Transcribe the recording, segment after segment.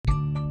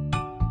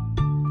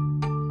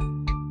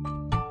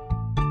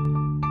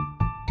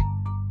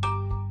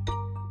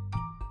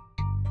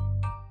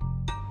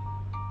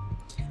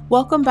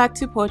Welcome back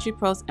to Poetry,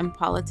 Prose, and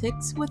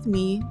Politics with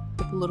me,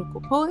 the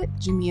political poet,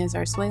 Jamia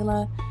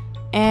Zarzuela.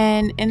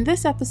 And in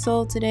this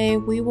episode today,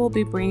 we will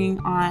be bringing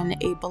on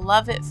a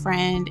beloved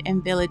friend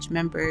and village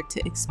member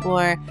to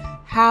explore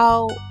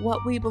how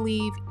what we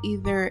believe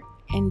either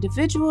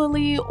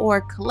individually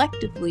or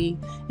collectively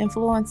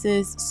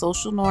influences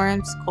social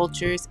norms,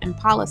 cultures, and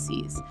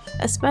policies,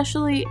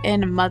 especially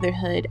in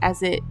motherhood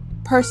as it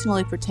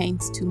personally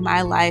pertains to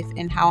my life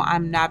and how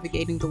I'm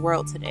navigating the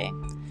world today.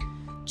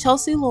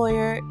 Chelsea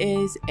Loyer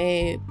is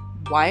a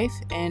wife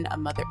and a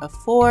mother of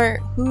four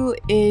who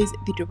is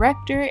the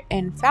director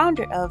and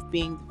founder of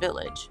Being the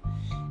Village.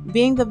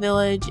 Being the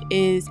Village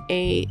is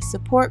a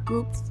support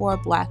group for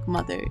Black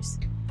mothers.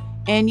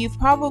 And you've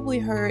probably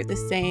heard the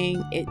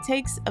saying, it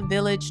takes a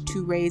village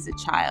to raise a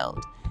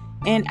child.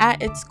 And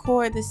at its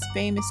core, this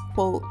famous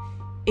quote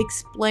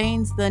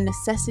explains the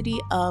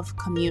necessity of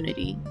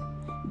community.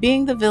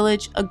 Being the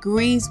Village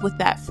agrees with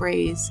that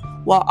phrase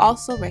while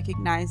also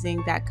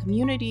recognizing that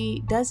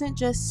community doesn't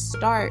just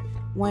start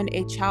when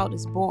a child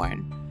is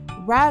born.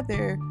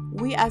 Rather,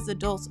 we as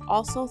adults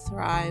also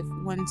thrive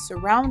when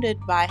surrounded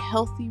by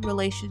healthy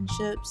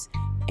relationships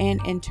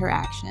and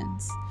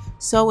interactions.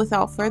 So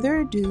without further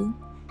ado,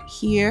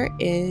 here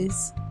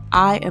is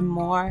I Am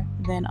More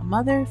Than a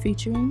Mother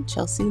featuring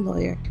Chelsea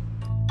Loyer.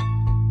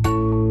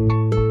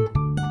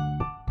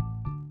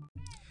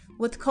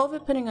 With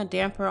COVID putting a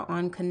damper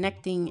on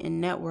connecting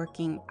and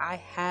networking, I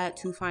had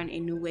to find a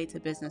new way to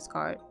business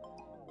card.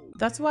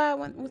 That's why I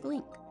went with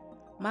Link.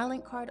 My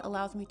Link card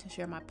allows me to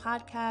share my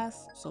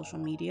podcasts, social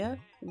media,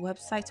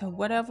 websites, or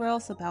whatever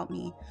else about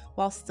me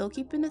while still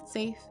keeping it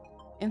safe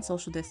and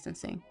social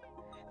distancing.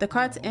 The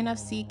card's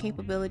NFC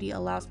capability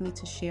allows me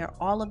to share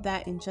all of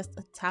that in just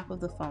a tap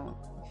of the phone.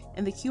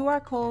 And the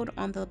QR code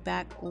on the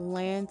back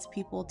lands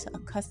people to a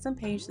custom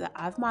page that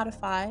I've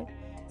modified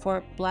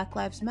for Black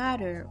Lives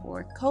Matter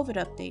or COVID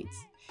updates.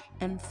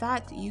 In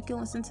fact, you can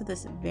listen to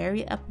this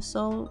very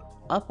episode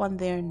up on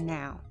there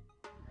now.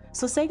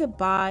 So say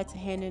goodbye to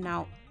handing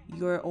out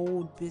your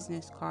old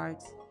business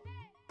cards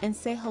and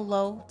say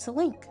hello to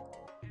Link.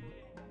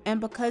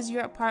 And because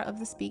you're a part of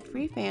the Speak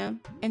Free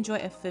fam, enjoy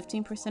a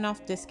 15%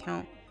 off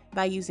discount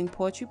by using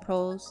Poetry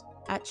Prose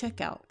at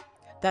checkout.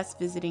 That's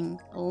visiting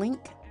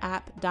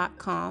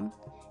linkapp.com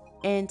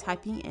and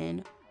typing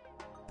in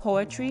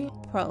Poetry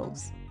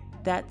Prose.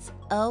 That's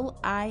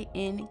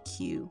linkapp.com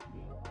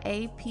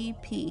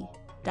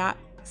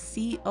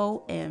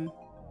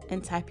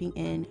and typing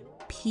in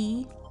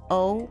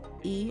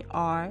POERTYPROSE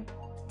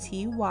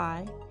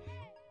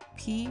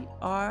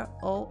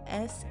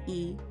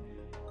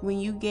when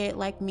you get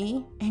like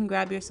me and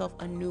grab yourself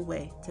a new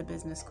way to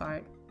business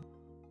card.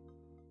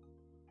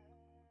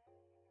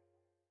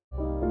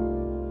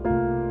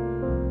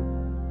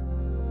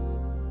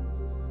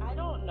 I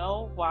don't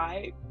know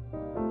why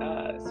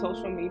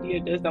social media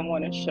doesn't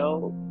want to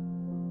show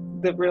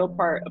the real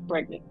part of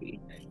pregnancy.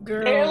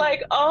 Girl. They're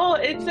like, oh,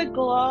 it's a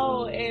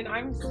glow and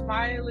I'm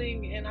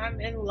smiling and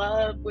I'm in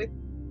love with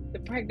the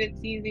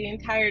pregnancy the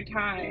entire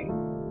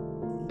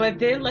time. But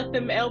then let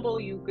them elbow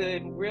you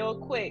good real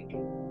quick.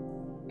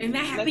 And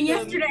that happened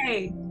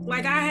yesterday.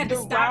 Like I had to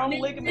stop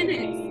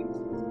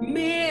ligament.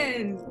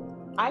 Man.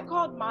 I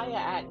called Maya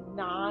at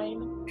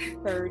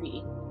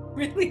 9:30.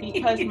 Really?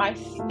 Because my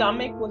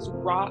stomach was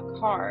rock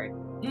hard.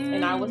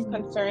 And I was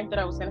concerned that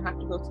I was going to have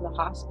to go to the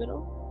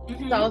hospital.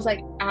 So I was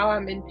like, ow,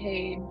 I'm in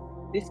pain.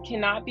 This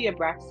cannot be a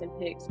Braxton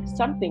Hicks.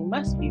 Something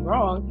must be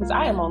wrong because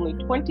I am only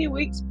 20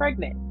 weeks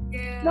pregnant.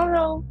 Yeah.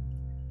 No.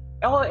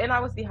 Oh, and I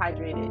was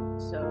dehydrated.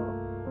 So,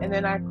 and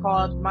then I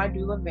called my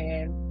doula,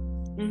 Van.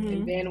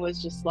 And Van was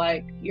just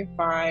like, you're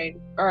fine.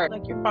 Or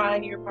like, you're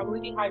fine. You're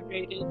probably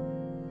dehydrated.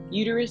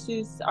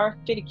 Uteruses are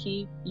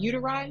finicky.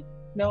 Uteri?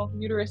 No,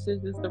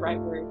 uteruses is the right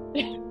word.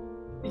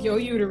 Your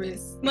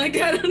uterus. Like,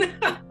 I don't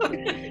know.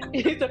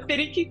 It's a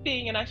finicky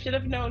thing, and I should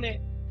have known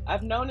it.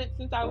 I've known it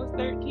since I was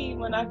 13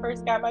 when I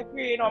first got my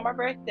period on my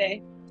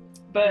birthday.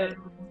 But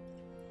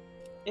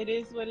it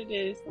is what it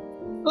is.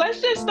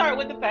 Let's just start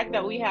with the fact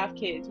that we have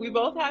kids. We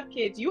both have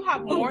kids. You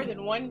have more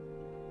than one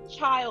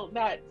child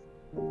that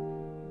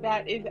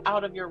is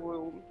out of your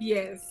womb.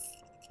 Yes.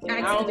 And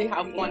I only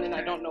have one, and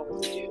I don't know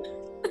what to do.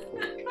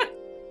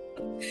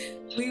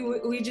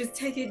 We just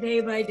take it day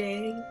by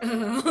day.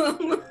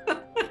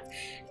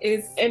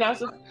 It's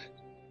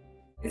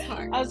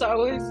hard. As I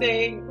was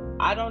saying,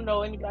 I don't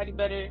know anybody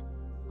better,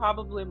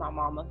 probably my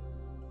mama,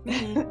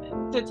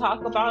 to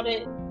talk about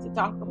it, to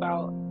talk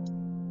about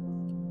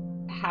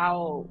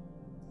how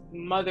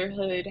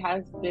motherhood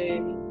has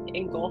been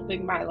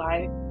engulfing my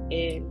life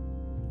and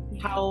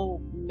how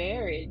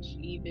marriage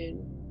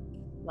even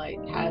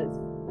has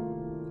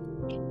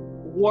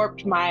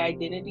warped my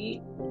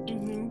identity.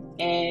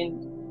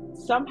 And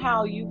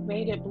somehow you've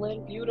made it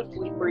blend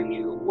beautifully for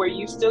you, where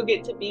you still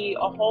get to be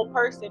a whole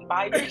person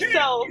by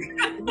yourself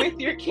with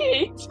your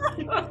kids.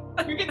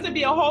 You get to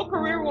be a whole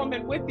career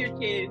woman with your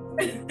kids.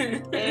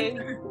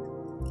 And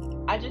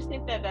I just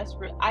think that that's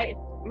real.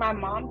 My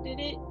mom did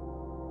it.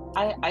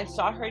 I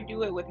saw her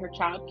do it with her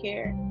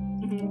childcare.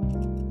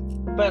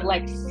 But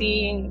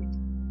seeing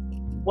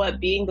what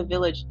being the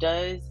village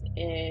does,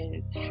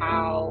 and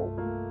how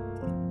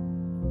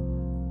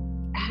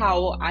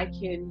I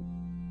can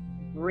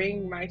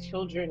bring my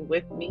children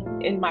with me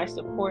in my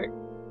support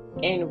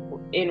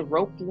and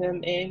rope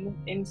them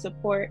in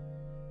support.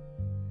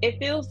 It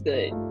feels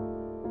good,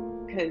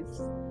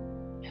 because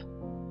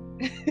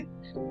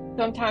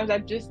sometimes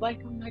I'm just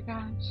like, oh my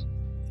gosh,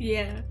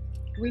 yeah,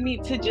 we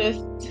need to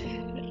just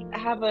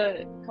have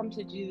a come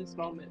to Jesus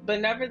moment.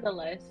 But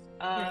nevertheless,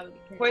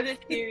 for this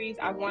series,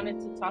 I wanted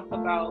to talk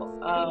about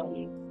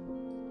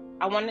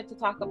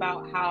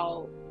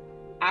how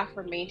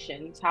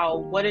affirmations,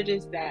 what it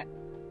is that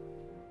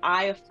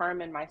I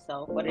affirm in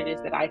myself, what it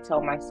is that I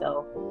tell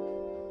myself,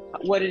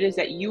 what it is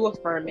that you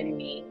affirm in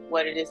me,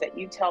 what it is that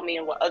you tell me,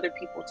 and what other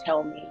people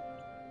tell me,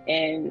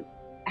 and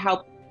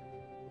how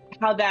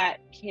that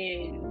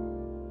can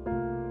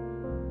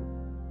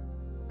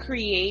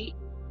create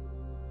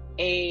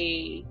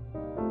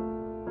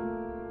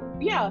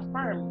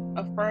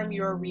affirm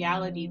your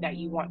reality that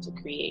you want to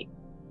create.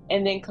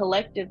 And then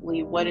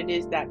collectively, what it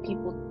is that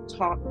people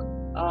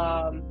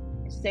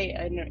say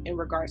in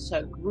regards to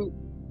a group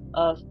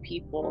of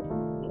people,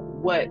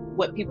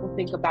 what people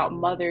think about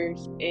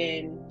mothers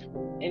in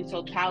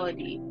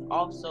totality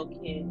also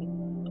can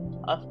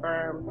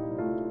affirm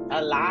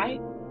a lie.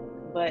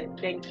 But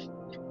thank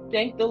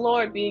the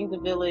Lord, being the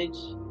village,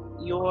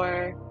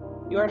 your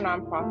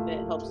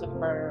nonprofit helps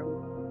affirm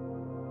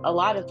a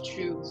lot of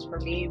truths for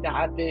me that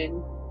I've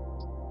been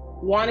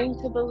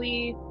wanting to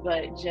believe,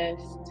 but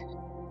just,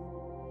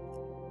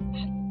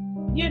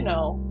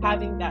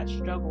 having that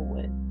struggle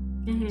with.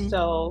 Mm-hmm.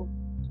 So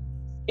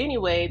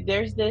anyway,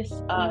 there's this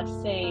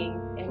saying,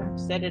 and I've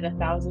said it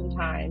 1,000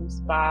 times,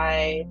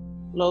 by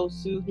Lao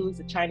Tzu, who's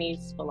a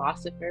Chinese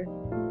philosopher.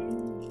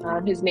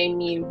 His name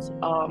means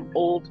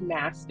old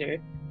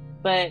master,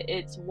 but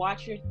it's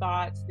watch your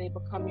thoughts, they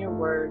become your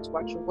words.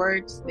 Watch your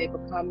words, they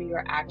become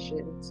your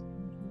actions.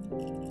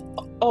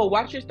 Oh,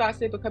 watch your thoughts,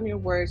 they become your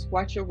words.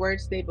 Watch your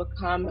words, they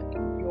become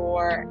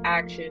your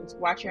actions.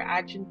 Watch your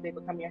actions, they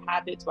become your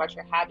habits. Watch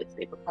your habits,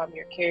 they become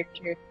your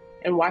character.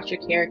 And watch your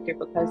character,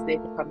 because they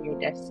become your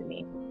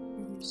destiny.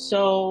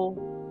 So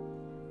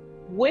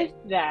with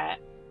that,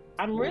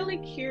 I'm really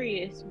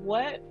curious,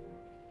 what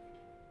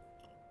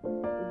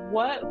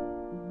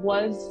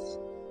was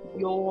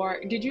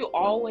did you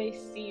always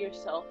see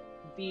yourself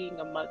being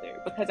a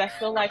mother? Because I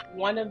feel like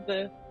one of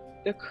the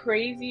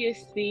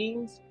craziest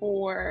things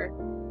for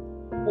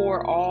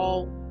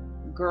all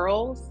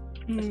girls,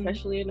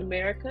 especially in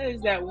America,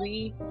 is that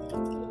we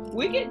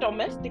get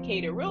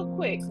domesticated real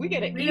quick. We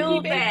get an easy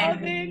bake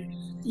oven.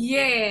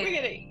 Yeah,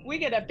 we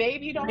get a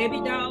baby doll.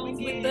 Baby dolls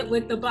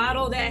with the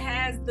bottle that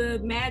has the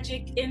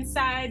magic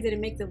inside, that it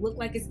makes it look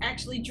like it's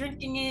actually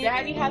drinking it.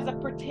 Daddy has a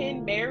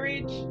pretend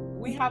marriage.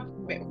 We have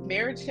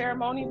marriage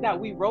ceremonies that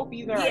we rope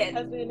either our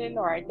cousin in,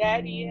 or our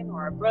daddy in,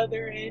 or our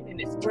brother in,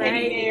 and it's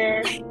teddy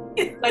bear.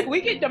 Like,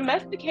 we get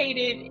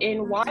domesticated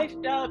and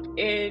wifed up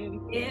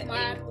and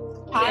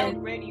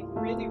child ready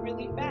really,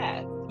 really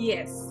fast.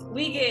 Yes,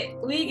 we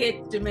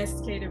get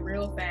domesticated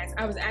real fast.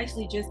 I was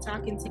actually just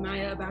talking to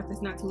Maya about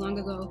this not too long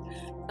ago,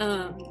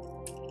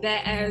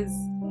 that as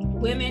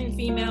women,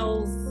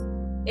 females,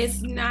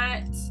 it's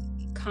not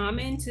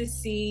common to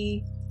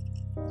see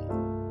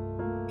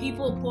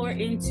people pour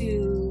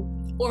into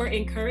or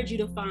encourage you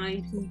to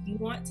find who you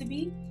want to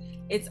be.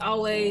 It's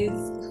always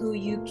who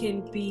you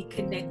can be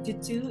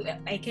connected to,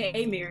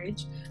 aka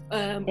marriage.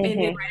 And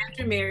then right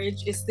after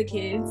marriage, it's the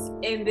kids.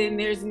 And then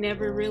there's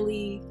never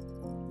really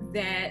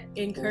that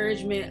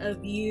encouragement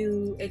of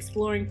you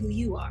exploring who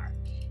you are.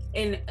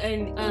 And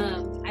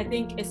I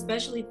think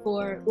especially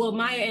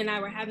Maya and I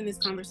were having this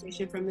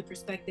conversation from the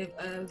perspective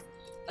of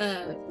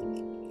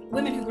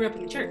women who grew up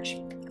in the church.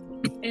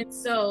 And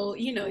so,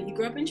 you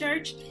grew up in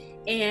church,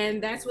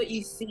 and that's what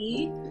you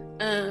see.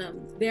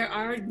 There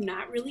are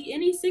not really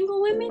any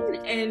single women,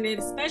 and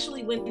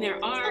especially when there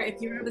are,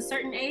 if you're of a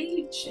certain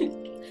age,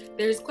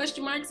 there's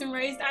question marks and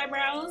raised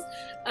eyebrows.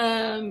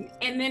 And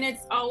then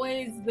it's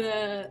always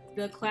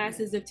the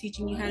classes of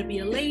teaching you how to be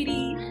a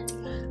lady.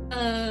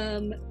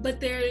 But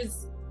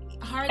there's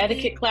hardly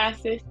etiquette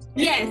classes.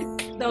 Yes,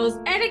 those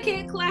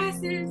etiquette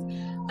classes.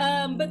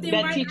 But then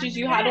that teaches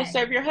you how to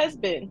serve your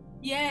husband.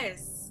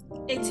 Yes.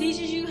 It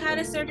teaches you how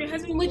to serve your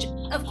husband, which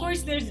of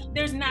course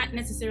there's not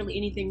necessarily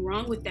anything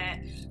wrong with that,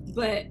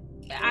 but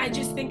I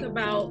just think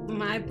about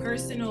my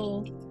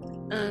personal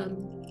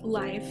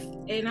life,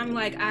 and I'm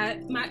like,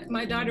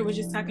 my daughter was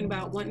just talking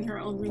about wanting her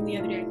own room the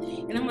other day,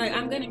 and I'm like,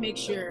 I'm gonna make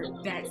sure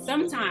that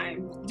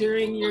sometime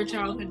during your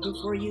childhood,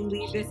 before you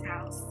leave this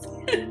house,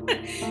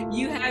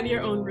 you have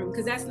your own room,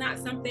 because that's not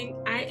something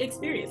I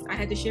experienced. I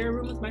had to share a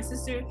room with my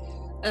sister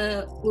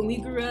when we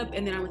grew up,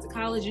 and then I went to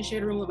college and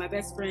shared a room with my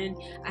best friend.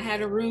 I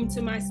had a room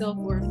to myself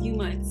for a few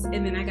months,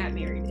 and then I got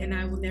married, and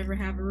I will never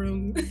have a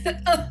room,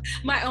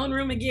 my own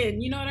room again.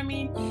 You know what I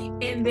mean?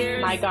 And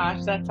my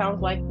gosh, that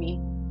sounds like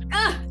me.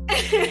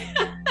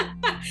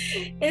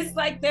 It's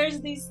like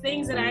there's these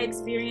things that I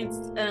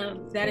experienced,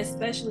 that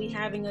especially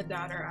having a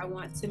daughter, I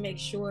want to make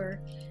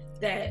sure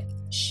that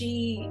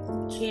she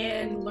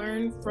can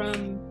learn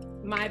from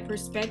my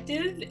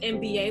perspective and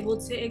be able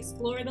to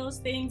explore those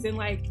things and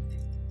like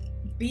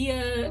be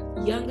a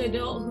young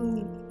adult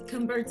who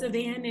converts a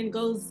van and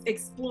goes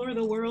explore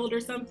the world or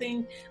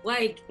something.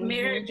 Like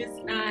marriage is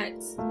not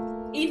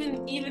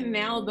even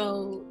now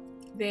though,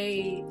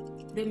 the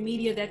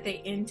media that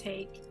they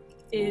intake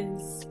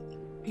is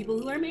people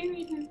who are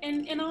married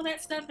and all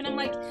that stuff, and I'm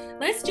like,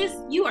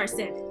 you are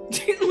 7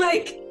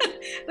 like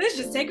let's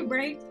just take a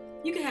break.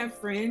 You can have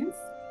friends.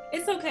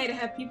 It's okay to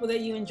have people that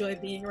you enjoy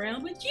being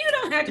around, but you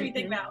don't have to be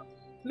thinking about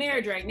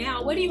marriage right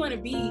now. What do you want to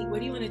be? What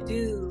do you want to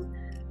do?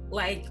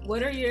 Like,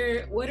 what are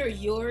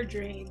your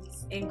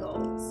dreams and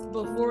goals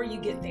before you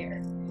get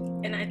there?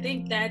 And I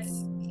think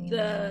that's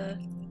the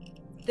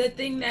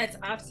thing that's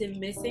often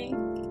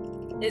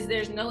missing, is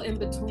there's no in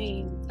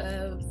between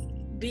of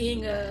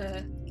being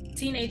a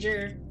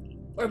teenager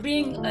or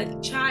being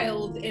a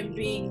child and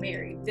being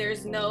married.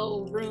 There's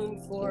no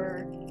room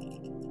for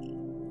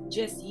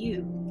just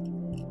you.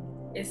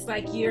 It's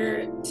like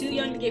you're too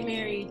young to get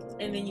married,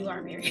 and then you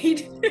are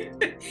married.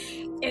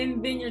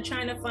 And then you're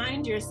trying to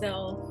find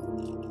yourself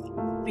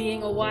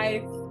being a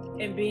wife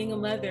and being a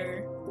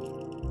mother,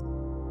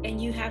 and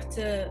you have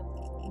to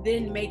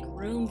then make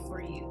room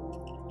for you,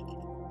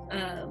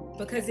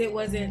 because it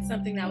wasn't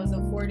something that was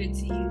afforded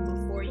to you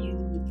before you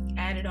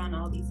added on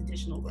all these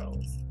additional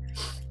roles.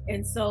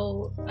 And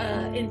so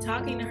in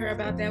talking to her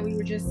about that, we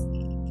were just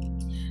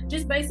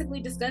basically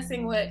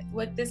discussing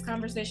what this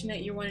conversation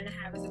that you're wanting to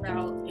have is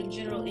about in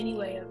general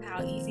anyway, of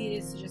how easy it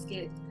is to just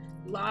get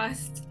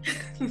lost.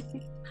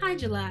 Hi,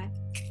 July.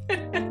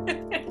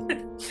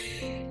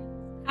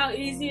 How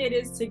easy it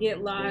is to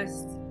get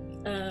lost,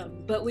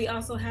 but we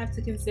also have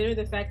to consider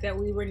the fact that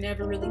we were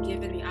never really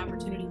given the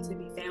opportunity to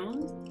be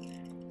found.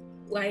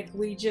 Like,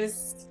 we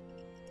just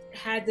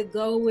had to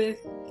go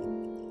with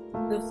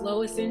the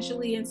flow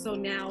essentially, and so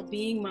now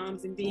being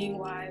moms and being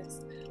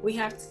wives, we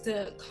have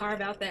to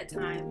carve out that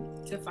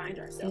time to find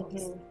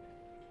ourselves.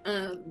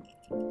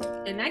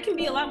 And that can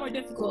be a lot more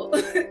difficult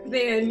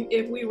than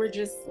if we were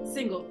just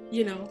single,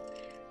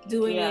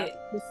 doing it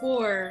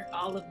before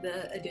all of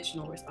the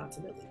additional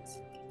responsibilities.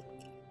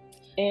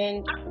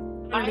 And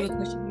I don't know the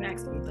question you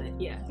asked me,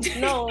 but yeah.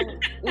 no,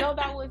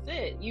 that was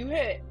it. You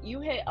hit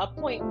a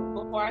point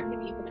before I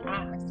could even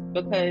ask,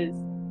 because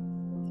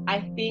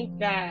I think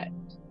that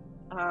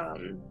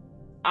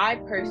I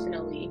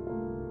personally,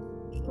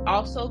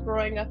 also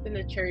growing up in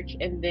the church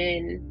and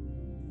then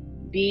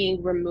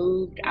being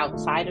removed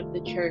outside of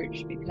the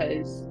church,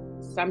 because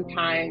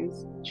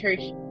sometimes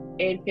church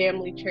and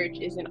family church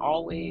isn't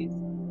always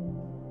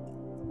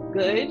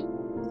good.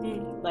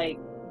 Like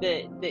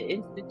the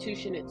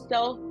institution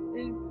itself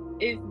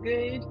is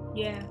good.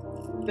 Yeah.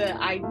 The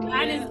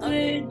idea of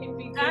it can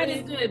be good. God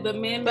is good, but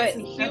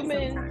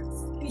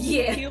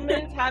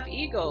humans have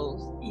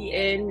egos,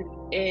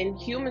 and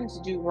humans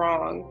do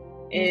wrong.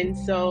 And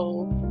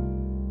so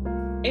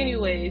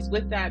anyways,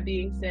 with that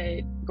being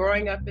said,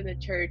 growing up in the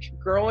church,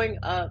 growing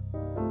up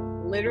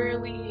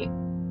literally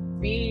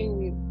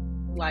being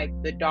like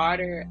the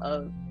daughter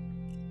of,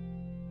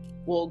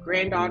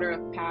 granddaughter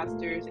of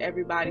pastors,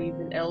 everybody's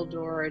an elder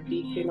or a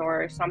deacon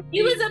or something.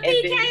 You was a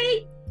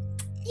PK?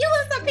 You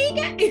was a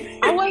PK?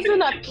 I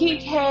wasn't a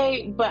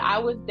PK, but I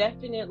was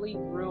definitely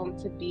groomed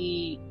to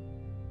be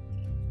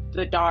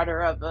the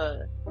daughter of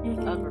a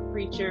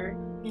preacher.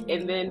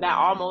 And then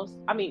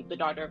the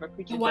daughter of a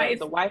preacher,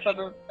 the wife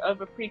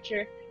of a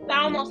preacher. That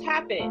almost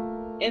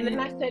happened. And then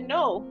I said,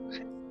 no,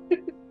 I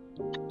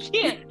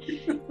can't.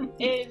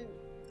 And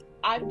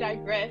I've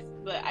digressed,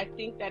 but I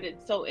think that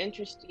it's so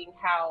interesting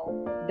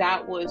how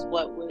that was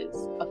what was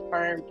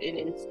affirmed and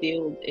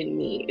instilled in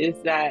me,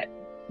 is that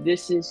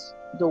this is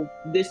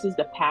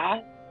the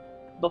path,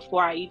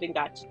 before I even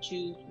got to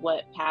choose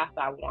what path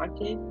I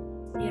wanted.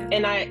 Yeah.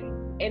 And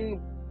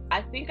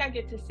I think I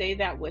get to say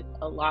that with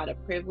a lot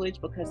of privilege,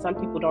 because some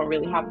people don't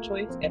really have a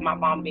choice, and my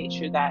mom made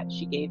sure that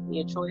she gave me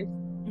a choice,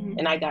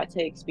 and I got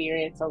to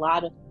experience a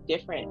lot of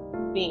different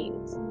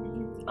things.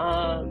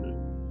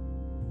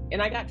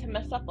 And I got to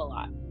mess up a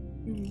lot.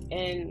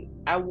 And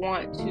I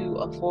want to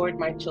afford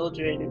my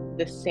children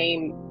the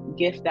same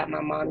gift that my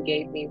mom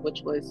gave me,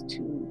 which was to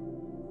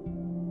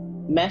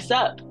mess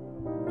up.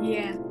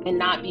 Yeah. And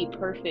not be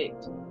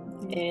perfect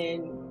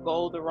and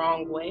go the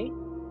wrong way.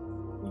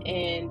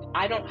 And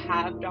I don't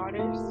have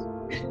daughters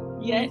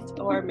yet,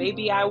 or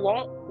maybe I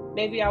won't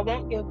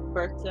give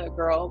birth to a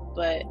girl,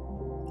 but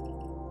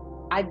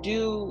I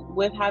do,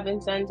 with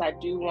having sons, I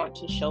do want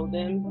to show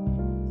them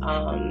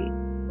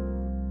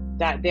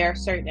that there are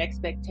certain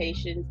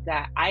expectations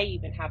that I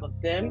even have of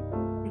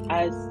them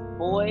as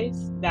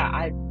boys,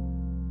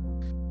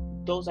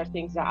 those are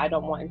things that I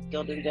don't want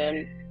instilled in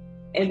them.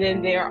 And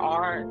then there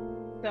are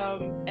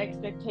some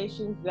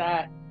expectations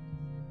that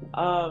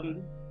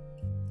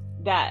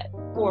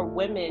for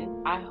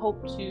women, I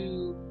hope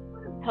to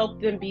help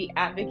them be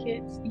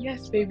advocates.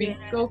 Yes, baby,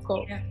 go.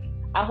 Yeah.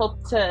 I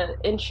hope to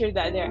ensure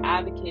that they're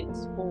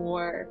advocates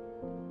for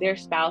their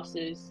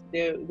spouses,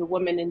 the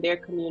women in their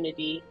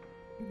community,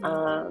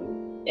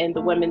 and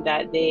the women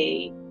that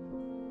they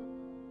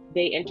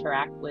they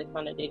interact with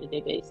on a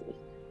day-to-day basis.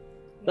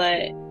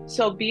 But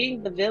so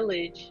being the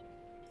village,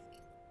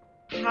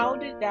 how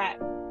did that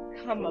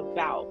come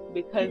about?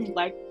 Because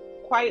like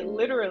quite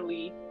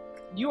literally,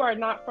 you are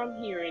not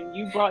from here and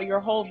you brought your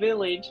whole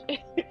village.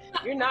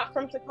 You're not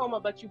from Tacoma,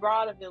 but you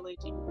brought a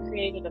village and you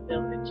created a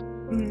village.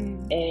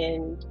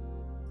 And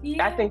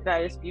I think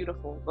that is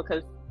beautiful,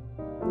 because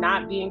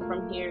not being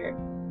from here,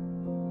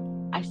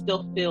 I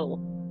still feel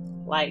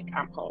like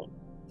I'm home.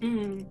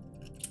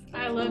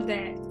 I love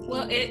that.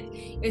 Well,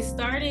 it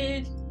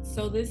started,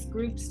 so this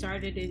group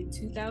started in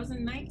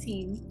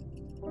 2019.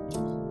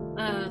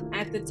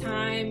 At the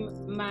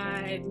time,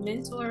 my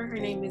mentor, her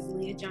name is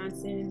Leah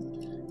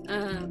Johnson,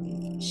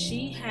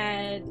 she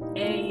had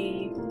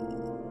a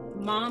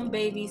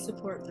mom-baby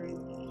support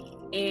group,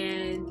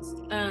 and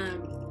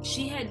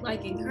she had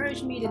like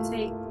encouraged me to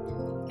take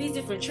these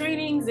different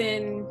trainings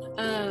and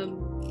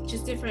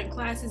just different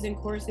classes and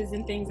courses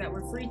and things that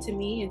were free to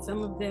me, and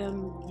some of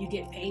them you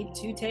get paid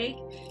to take.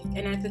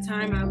 And at the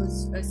time I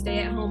was a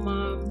stay-at-home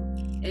mom,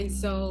 and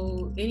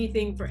so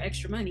anything for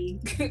extra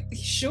money,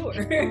 sure.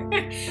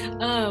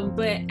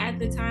 But at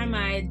the time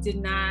I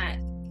did not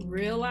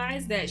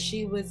realize that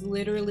she was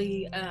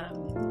literally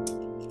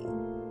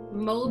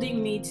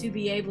molding me to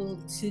be able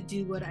to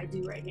do what I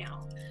do right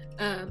now.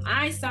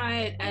 I saw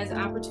it as an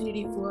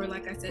opportunity for,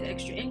 like I said,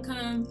 extra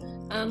income,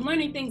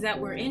 learning things that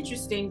were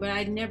interesting, but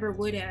I never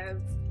would have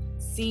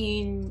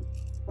seen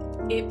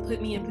it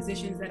put me in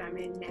positions that I'm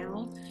in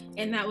now.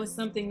 And that was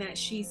something that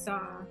she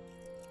saw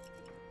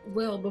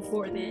well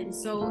before then.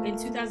 So in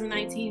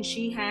 2019,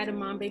 she had a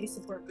mom-baby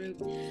support group,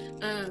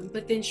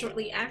 but then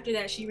shortly after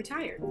that, she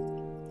retired.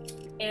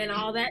 And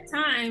all that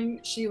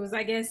time, she was,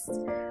 I guess,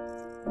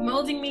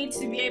 molding me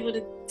to be able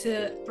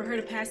to for her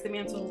to pass the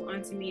mantle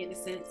onto me in a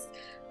sense.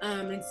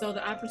 And so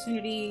the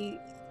opportunity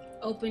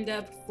opened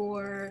up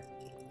for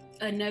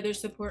another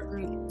support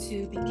group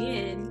to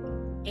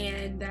begin,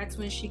 and that's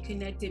when she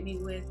connected me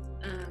with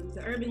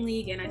the Urban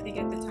League, and I think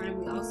at the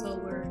time we also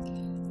were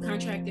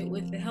contracted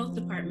with the health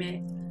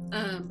department.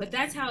 But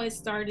that's how it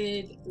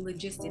started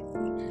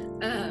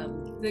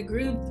logistically. The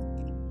group,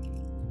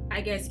 I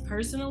guess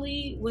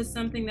personally, was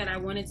something that I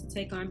wanted to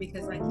take on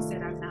because, like you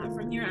said, I'm not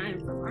from here. I am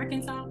from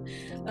Arkansas.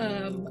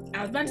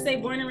 I was about to say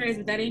born and raised,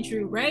 but that ain't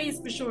true.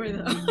 Raised for sure,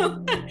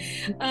 though.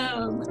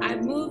 I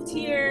moved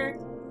here,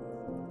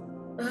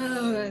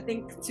 I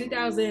think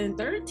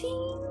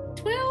 2013,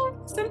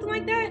 12, something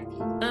like that.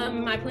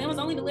 My plan was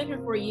only to live here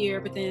for a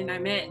year, but then I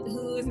met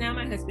who is now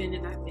my husband,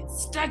 and I've been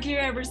stuck here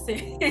ever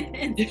since.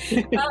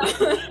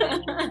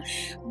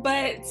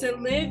 But to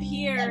live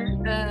here,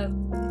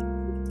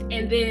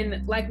 and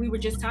then, like we were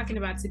just talking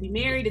about, to be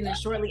married, and then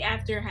shortly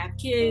after have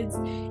kids,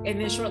 and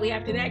then shortly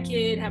after that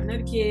kid have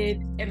another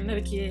kid and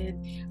another kid.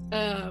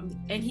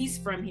 And he's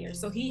from here,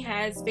 so he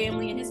has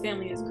family, and his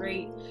family is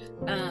great.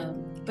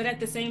 But at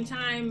the same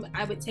time,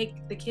 I would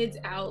take the kids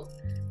out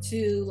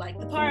to like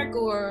the park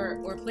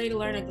or play to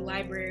learn at the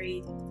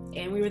library,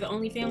 and we were the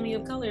only family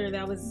of color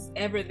that was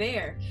ever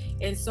there.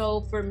 And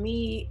so for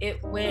me,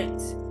 it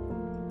went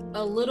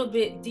a little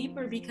bit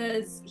deeper,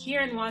 because here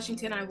in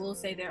Washington, I will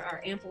say there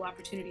are ample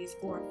opportunities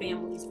for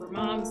families, for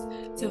moms,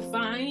 to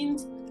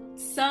find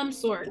some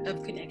sort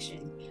of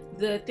connection.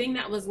 The thing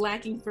that was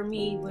lacking for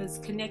me was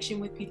connection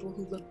with people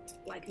who looked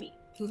like me,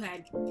 who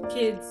had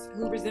kids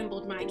who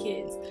resembled my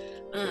kids.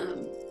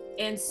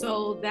 And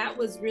so that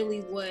was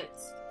really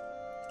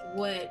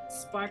what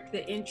sparked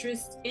the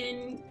interest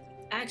in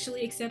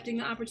actually accepting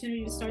the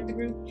opportunity to start the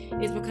group,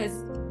 is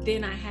because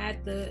then I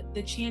had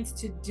the chance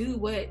to do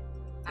what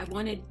I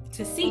wanted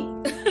to see.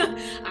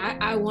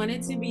 I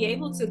wanted to be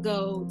able to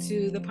go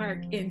to the park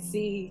and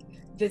see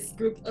this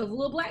group of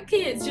little Black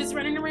kids just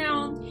running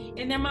around,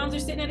 and their moms are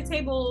sitting at a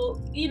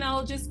table, you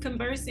know, just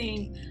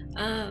conversing.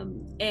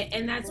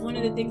 And that's one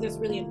of the things that's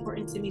really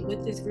important to me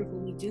with this group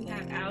when we do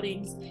have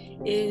outings,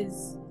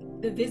 is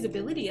the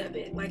visibility of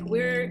it. Like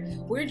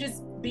we're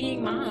just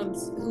being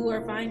moms who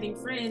are finding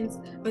friends,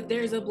 but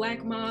there's a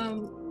Black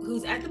mom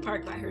who's at the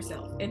park by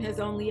herself and has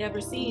only ever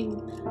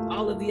seen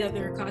all of the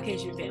other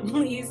Caucasian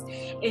families,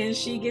 and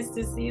she gets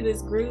to see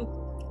this group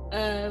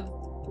of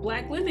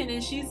Black women,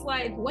 and she's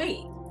like,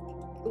 wait,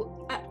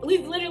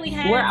 we've literally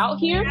had, we're out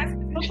here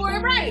before,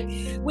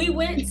 right? We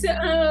went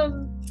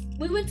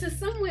to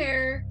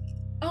somewhere.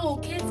 Oh,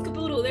 Kids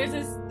Caboodle. There's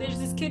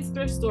this kids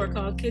thrift store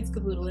called Kids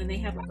Caboodle, and they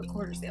have like a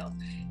quarter sale.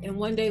 And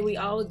one day we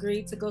all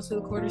agreed to go to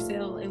the quarter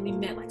sale, and we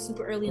met like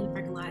super early in the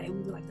parking lot, and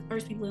we were like the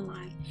first people in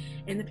line.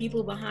 And the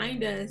people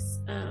behind us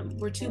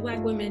were two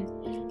Black women,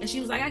 and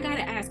she was like, I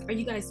gotta ask, are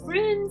you guys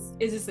friends?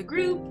 Is this a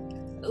group?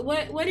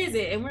 What is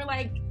it? And we're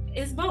like,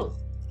 it's both.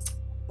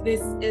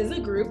 This is a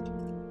group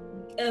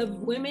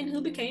of women who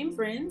became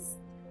friends,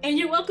 and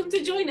you're welcome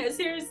to join us.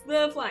 Here's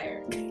the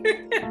flyer.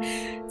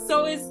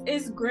 So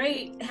it's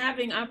great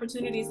having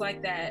opportunities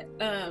like that,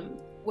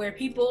 where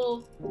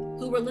people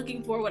who were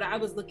looking for what I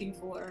was looking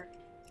for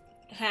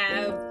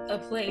have a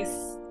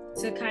place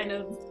to kind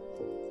of,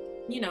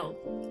 you know,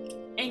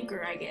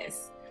 anchor, I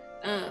guess.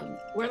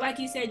 Where, like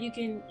you said, you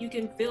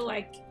can feel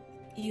like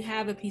you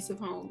have a piece of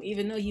home,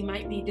 even though you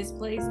might be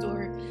displaced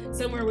or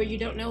somewhere where you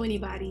don't know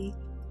anybody.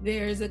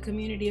 There's a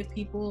community of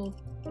people,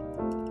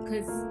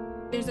 because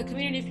there's a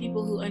community of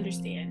people who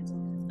understand.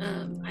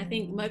 I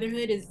think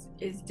motherhood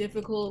is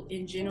difficult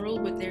in general,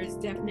 but there's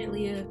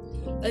definitely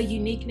a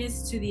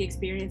uniqueness to the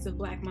experience of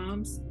Black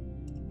moms.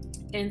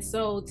 And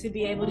so to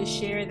be able to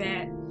share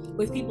that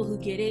with people who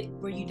get it,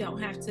 where you don't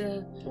have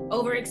to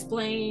over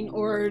explain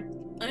or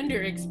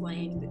under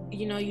explain,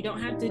 you know, you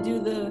don't have to do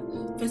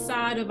the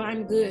facade of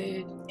I'm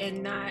good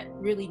and not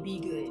really be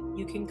good.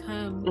 You can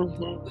come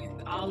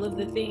with all of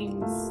the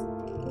things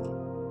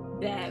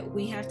that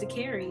we have to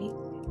carry,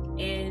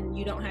 and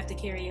you don't have to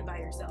carry it by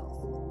yourself.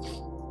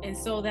 And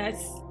so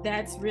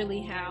that's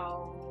really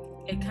how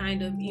it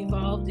kind of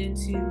evolved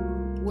into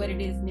what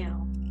it is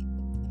now.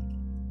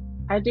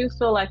 I do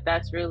feel like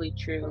that's really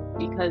true,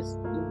 because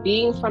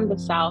being from the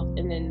South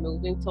and then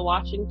moving to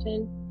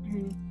Washington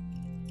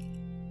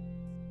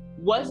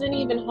wasn't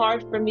even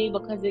hard for me,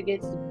 because it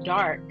gets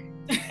dark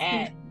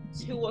at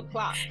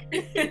 2:00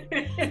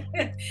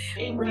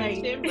 in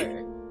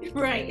December.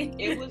 Right.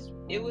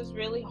 It was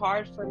really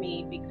hard for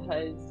me,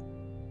 because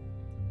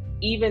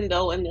even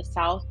though in the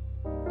South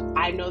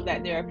I know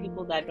that there are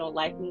people that don't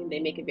like me, and they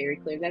make it very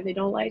clear that they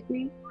don't like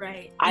me.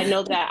 Right. I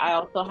know that I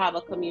also have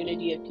a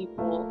community of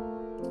people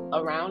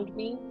around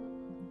me,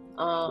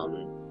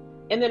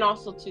 and then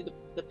also to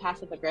the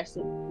passive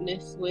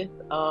aggressiveness with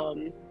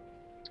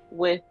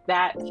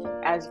that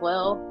as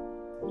well.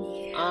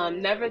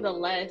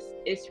 Nevertheless,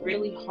 it's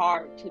really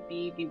hard to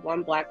be the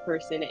one Black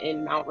person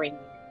in Mount Rainier.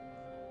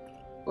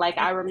 Like,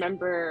 I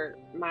remember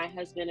my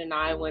husband and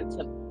I went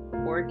to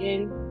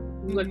Oregon.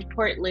 We went to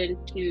Portland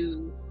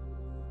to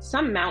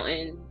some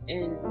mountain,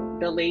 and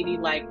the lady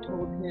like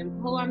told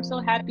him, "Oh, I'm so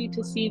happy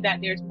to see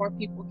that there's more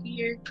people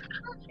here."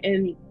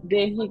 And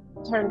then he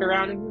turned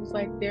around and he was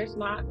like, "There's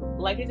not,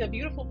 like, it's a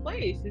beautiful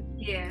place.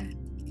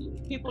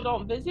 People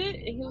don't visit."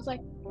 And he was like,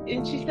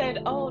 and she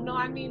said, "Oh no,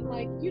 I mean,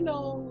 like, you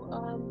know,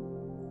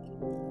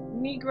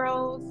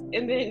 Negroes."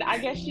 And then I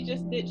guess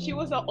she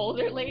was an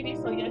older lady,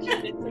 so yeah,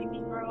 she did say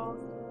Negroes.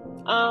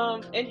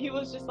 And he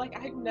was just like,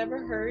 "I've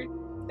never heard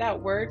that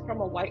word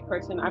from a white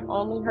person. I've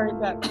only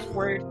heard that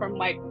word from,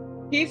 like,"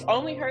 he's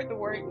only heard the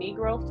word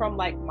Negro from,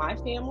 like, my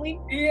family.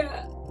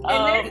 Yeah. And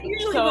that's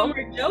usually when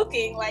we're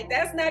joking. Like,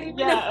 that's not even.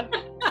 Yeah.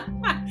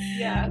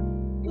 Yeah.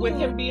 With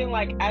him being,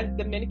 like, as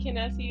Dominican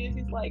as he is,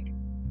 he's like,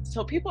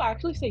 "So people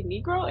actually say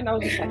Negro?" And I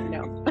was just like,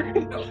 no.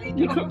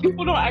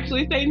 People don't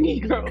actually say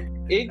Negro.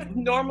 It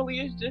normally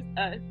is just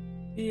us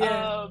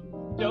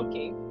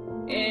joking.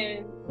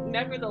 And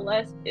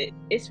nevertheless,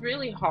 it's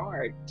really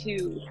hard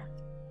to.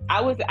 I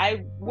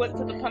went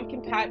to the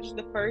pumpkin patch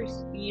the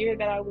first year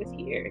that I was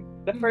here.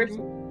 The first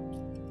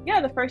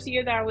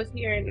year that I was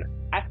here, and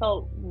I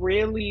felt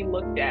really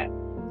looked at.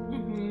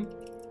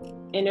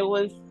 And it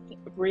was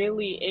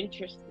really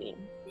interesting.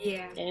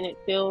 Yeah. And it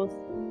feels,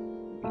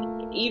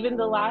 even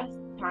the last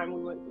time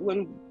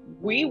when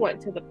we went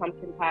to the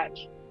pumpkin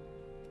patch,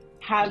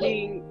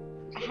 having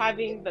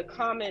the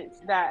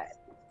comments that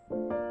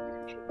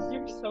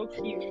you're so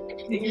cute,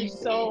 and you're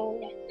so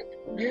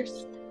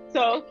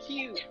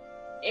cute.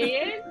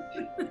 And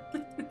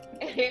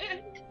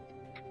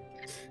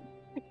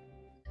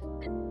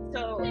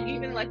so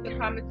even like the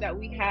comments that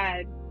we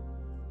had,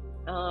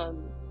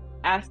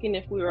 asking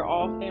if we were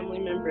all family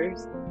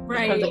members,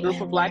 because a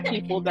group of Black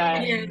people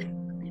that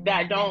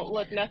don't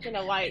look nothing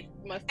alike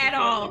must be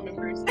family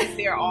members, if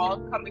they're all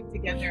coming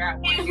together at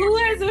once. Who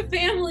as a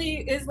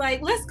family is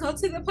like, let's go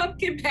to the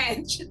pumpkin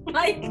patch?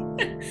 Like,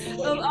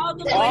 of all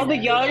the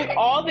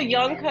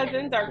young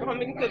cousins are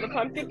coming to the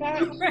pumpkin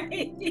patch.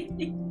 Right.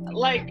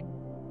 Like,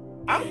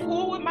 I'm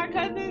cool with my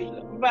cousins,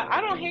 but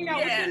I don't hang out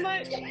with them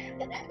much.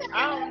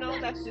 I don't know,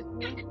 that's just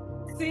me.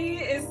 See,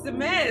 it's a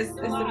mess.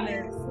 It's a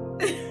mess.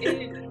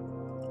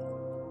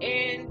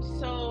 And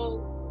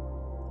so,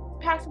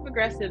 passive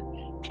aggressive.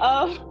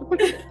 And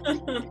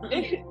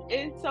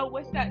so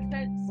with that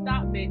said,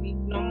 stop, baby.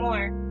 No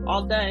more.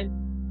 All done.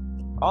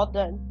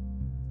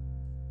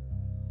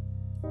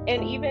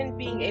 And even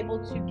being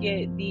able to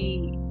get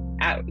the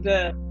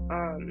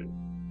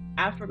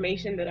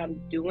affirmation that I'm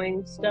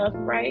doing stuff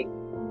right.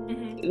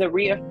 The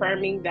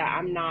reaffirming that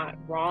I'm not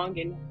wrong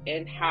in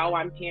how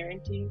I'm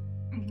parenting,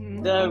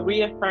 the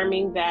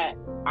reaffirming that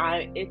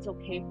it's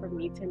okay for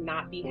me to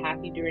not be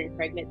happy during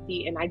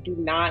pregnancy, and I do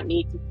not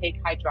need to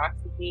take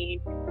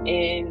hydroxyzine,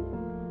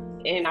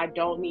 and I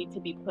don't need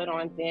to be put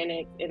on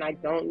Xanax, and I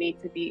don't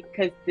need to be,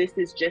 because this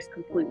is just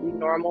completely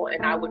normal,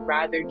 and I would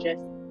rather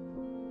just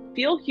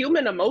feel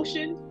human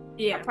emotions.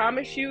 I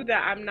promise you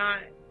that I'm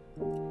not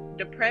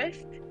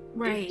depressed.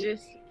 Right. It's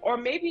just, or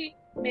maybe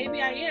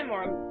I am,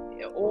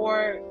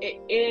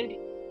 and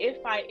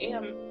if I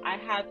am, I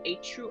have a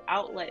true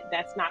outlet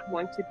that's not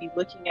going to be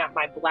looking at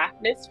my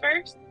Blackness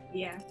first.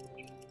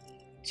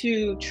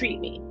 To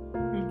treat me.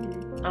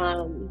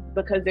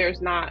 Because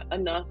there's not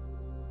enough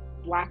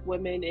Black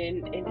women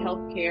in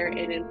healthcare,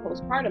 and in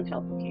postpartum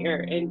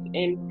healthcare, and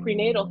in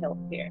prenatal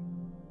healthcare,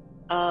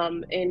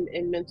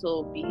 and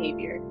mental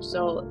behavior.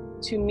 So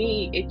to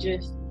me, it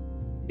just,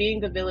 being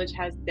the village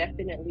has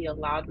definitely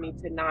allowed me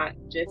to not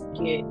just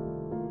get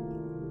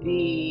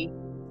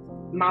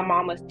my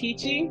mama's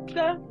teaching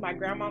stuff, my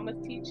grandmama's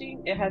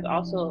teaching. It has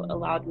also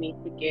allowed me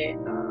to get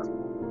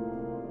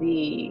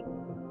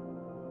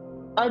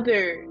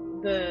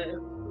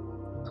the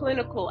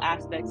clinical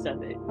aspects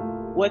of it,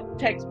 what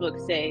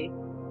textbooks say,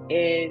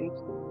 and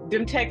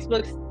them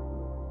textbooks,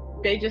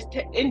 they just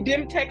in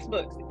them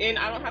textbooks, and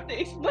I don't have to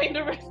explain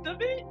the rest of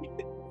it.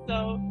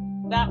 So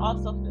that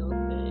also feels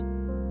good.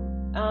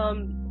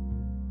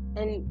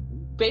 And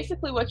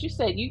basically what you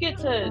said, you get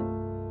to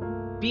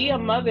be a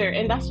mother,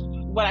 and that's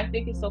what I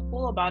think is so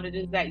cool about it,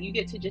 is that you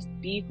get to just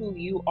be who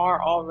you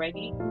are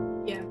already.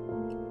 Yeah.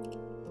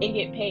 And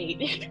get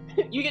paid.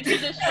 You get to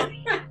just show,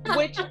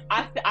 which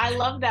I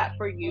love that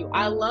for you.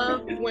 I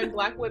love when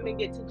Black women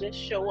get to just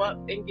show up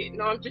and get,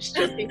 no, I'm just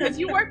joking, because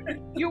you work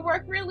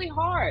really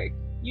hard.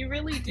 You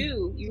really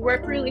do. You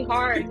work really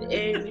hard,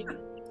 and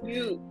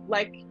you,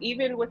 like,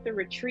 even with the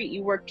retreat,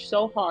 you worked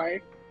so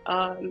hard.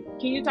 Can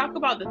you talk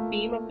about the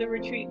theme of the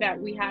retreat that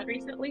we had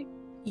recently?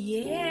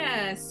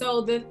 Yeah, so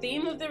the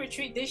theme of the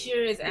retreat this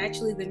year is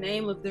actually the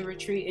name of the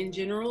retreat in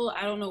general.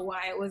 I don't know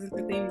why it wasn't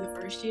the theme the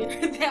first year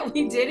that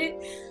we did it,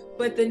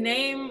 but the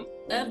name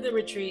of the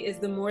retreat is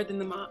the More Than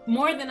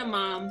a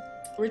Mom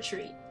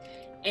retreat.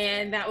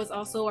 And that was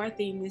also our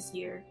theme this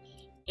year.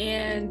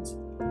 And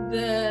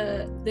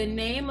the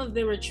name of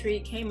the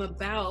retreat came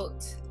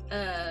about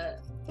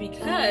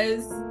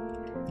because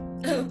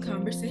of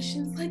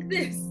conversations like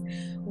this,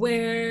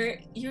 where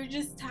you're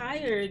just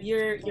tired,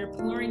 you're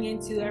pouring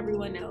into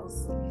everyone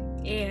else,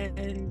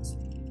 and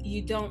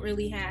you don't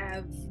really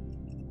have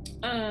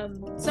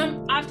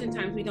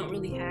oftentimes we don't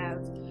really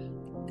have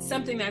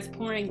something that's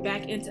pouring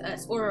back into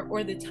us,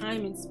 or the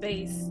time and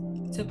space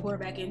to pour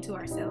back into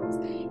ourselves.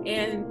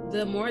 And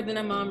the More Than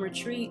a Mom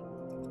retreat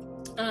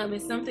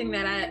is something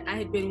that I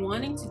had been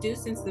wanting to do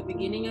since the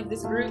beginning of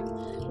this group.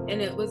 And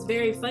it was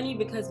very funny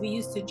because we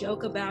used to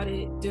joke about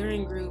it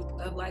during group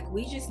of like,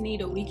 we just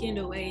need a weekend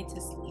away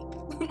to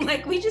sleep.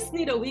 Like, we just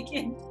need a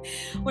weekend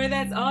where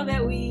that's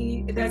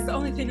the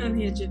only thing on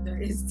the agenda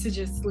is to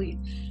just sleep.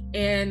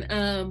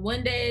 And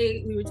one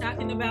day we were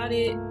talking about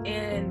it,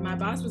 and my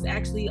boss was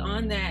actually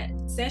on that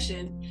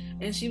session,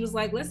 and she was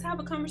like, let's have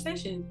a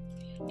conversation.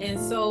 And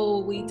so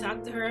we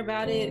talked to her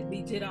about it.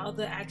 We did all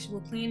the actual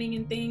planning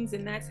and things,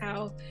 and that's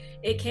how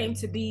it came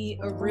to be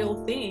a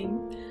real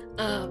thing.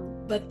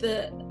 But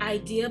the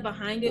idea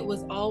behind it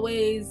was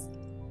always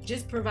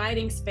just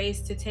providing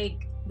space to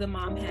take the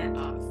mom hat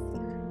off,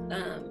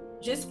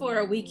 just for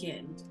a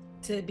weekend,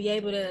 to be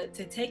able to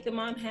take the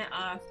mom hat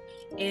off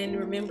and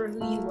remember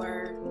who you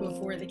were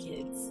before the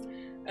kids.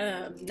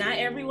 Not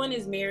everyone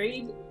is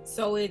married,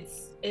 so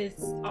it's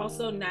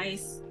also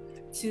nice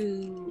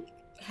to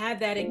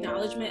have that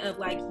acknowledgement of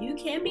like, you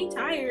can be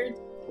tired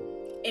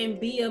and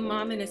be a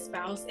mom and a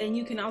spouse, and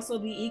you can also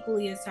be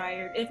equally as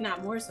tired, if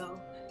not more so,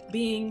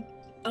 being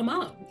a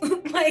mom.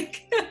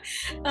 Like,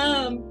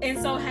 and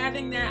so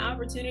having that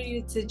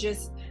opportunity to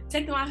just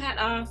take the mom hat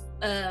off,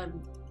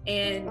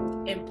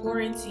 and pour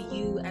into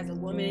you as a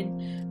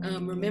woman,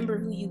 remember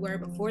who you were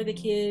before the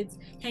kids,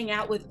 hang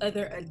out with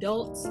other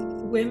adult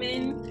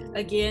women,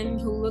 again,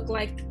 who look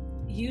like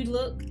you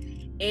look,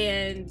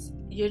 and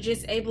you're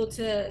just able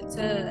to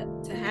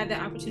have the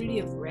opportunity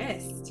of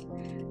rest.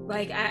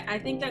 Like, I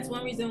think that's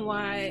one reason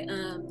why,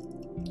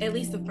 at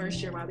least the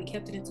first year, why we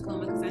kept it in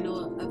Tacoma, because I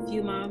know a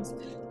few moms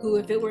who,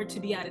 if it were to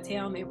be out of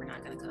town, they were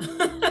not going to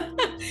come.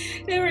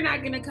 They were not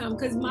going to come,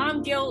 because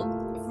mom guilt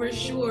for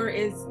sure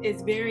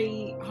is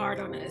very hard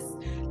on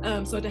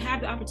us. So to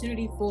have the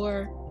opportunity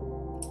for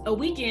a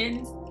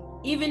weekend,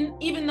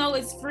 even though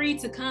it's free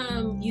to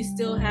come, you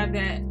still have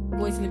that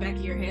voice in the back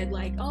of your head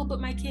like, oh,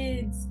 but my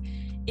kids,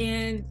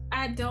 and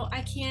I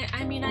can't,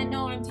 I mean, I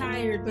know I'm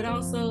tired, but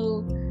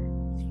also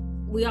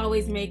we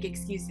always make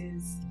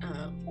excuses.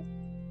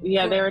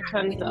 Yeah, there were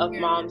tons of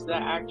moms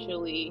that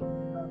actually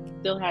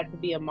still had to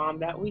be a mom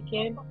that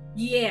weekend.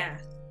 Yeah.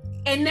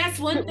 And that's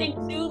one thing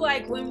too,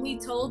 like when we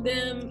told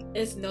them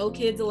it's no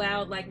kids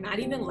allowed, like not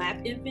even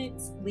lap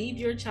infants, leave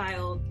your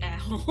child at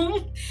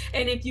home.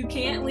 And if you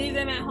can't leave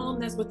them at home,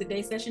 that's what the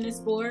day session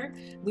is for.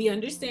 We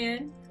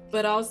understand,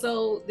 but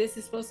also this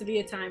is supposed to be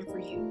a time for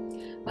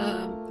you.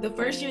 The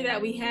first year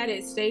that we had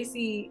it,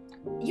 Stacy,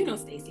 you know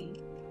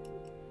Stacy,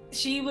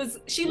 she was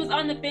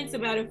on the fence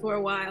about it for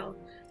a while,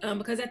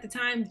 because at the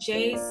time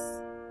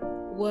Jace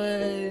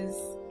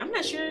was, I'm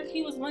not sure if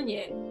he was one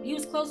yet. He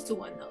was close to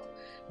one though.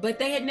 But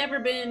they had never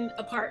been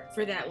apart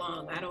for that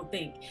long, I don't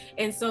think.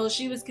 And so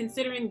she was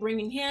considering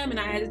bringing him, and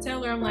I had to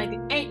tell her, I'm like,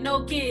 ain't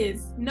no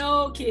kids,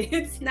 not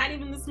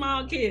even the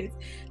small kids,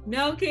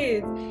 no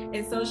kids.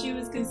 And so she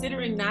was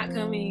considering not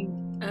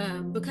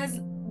coming, because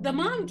the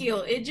mom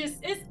guilt,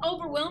 it's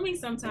overwhelming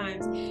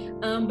sometimes.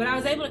 But I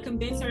was able to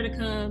convince her to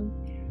come,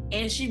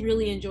 and she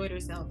really enjoyed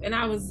herself. And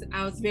I was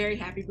very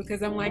happy,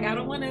 because I'm like, I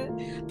don't want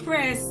to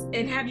press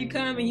and have you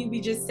come and you be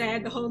just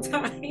sad the whole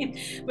time.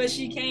 But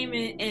she came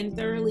in and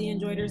thoroughly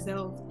enjoyed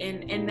herself.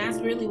 And that's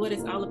really what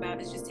it's all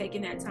about, is just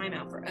taking that time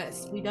out for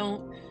us. We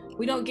don't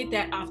get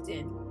that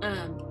often.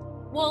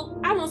 well,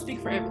 I won't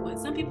speak for everyone.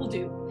 Some people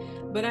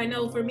do. But I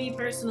know for me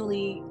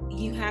personally,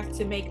 you have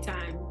to make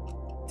time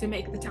to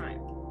make the time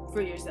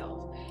for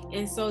yourself.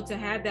 And so to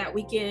have that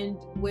weekend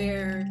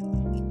where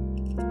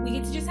we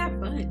get to just have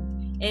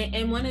fun.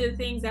 And one of the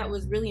things that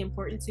was really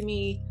important to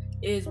me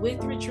is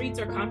with retreats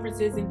or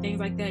conferences and things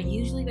like that,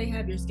 usually they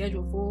have your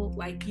schedule full.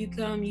 Like you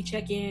come, you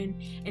check in,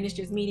 and it's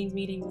just meetings,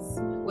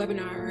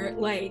 webinar,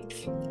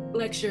 like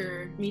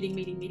lecture,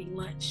 meeting,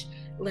 lunch,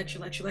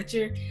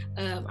 lecture.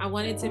 I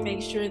wanted to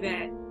make sure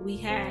that we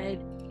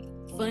had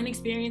fun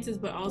experiences,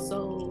 but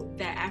also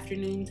that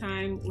afternoon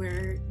time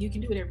where you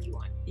can do whatever you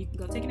want. You can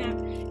go take a nap,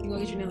 you can go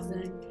get your nails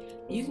done,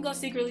 you can go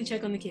secretly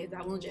check on the kids.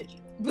 I won't judge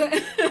you,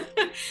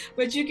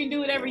 but you can do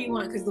whatever you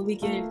want because the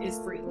weekend is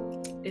free.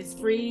 It's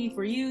free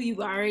for you. You've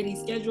already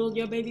scheduled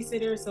your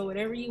babysitter, so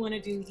whatever you want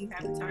to do, you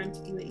have the time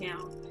to do it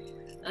now.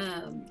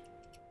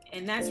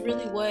 And that's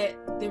really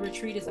what the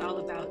retreat is all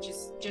about.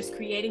 Just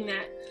creating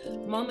that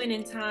moment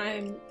in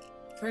time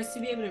for us to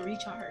be able to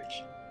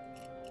recharge.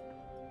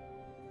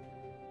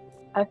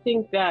 I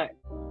think that,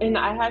 and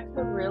I had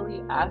to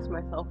really ask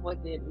myself,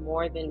 what did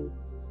more than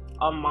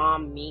a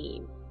mom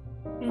mean?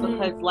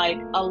 Because like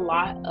a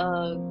lot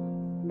of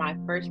my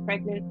first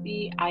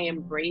pregnancy, I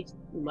embraced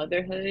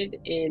motherhood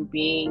and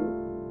being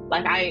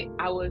like, I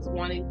was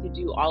wanting to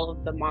do all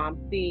of the mom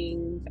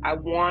things. I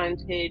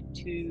was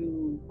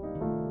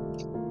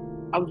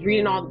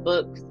reading all the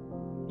books,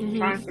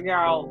 trying to figure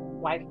out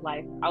wife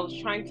life. I was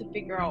trying to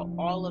figure out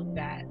all of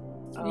that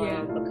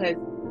because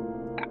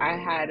I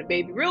had a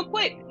baby real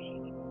quick.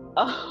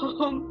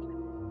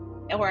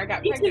 And where I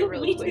got pregnant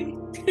really quick.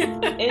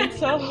 And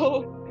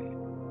so,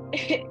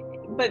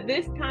 but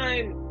this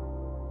time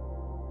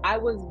I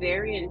was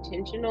very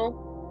intentional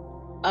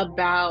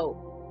about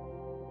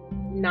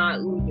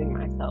not losing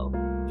myself.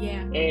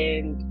 Yeah.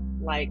 And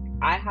like,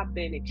 I have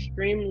been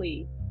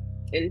extremely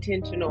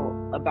intentional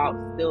about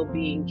still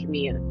being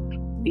Jamia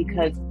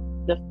because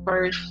the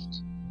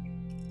first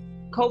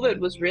COVID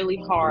was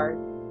really hard.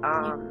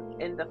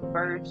 In the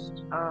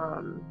first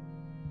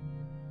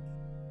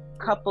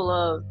couple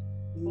of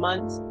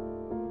months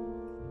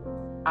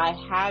I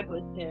had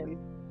with him,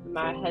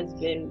 my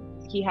husband,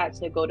 he had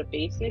to go to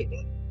basic.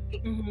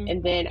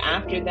 And then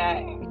after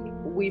that,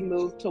 we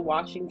moved to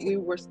Washington. We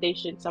were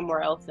stationed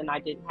somewhere else and I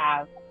didn't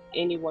have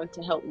anyone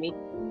to help me.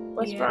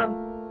 What's wrong?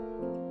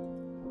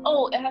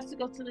 Oh, it has to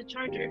go to the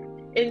charger.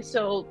 And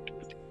so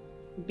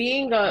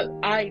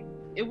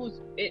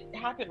it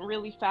happened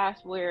really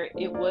fast where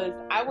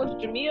I was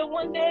Jamia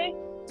one day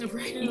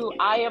to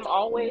I am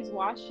always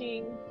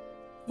washing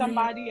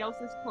somebody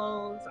else's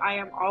clothes. I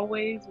am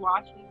always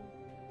washing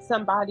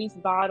somebody's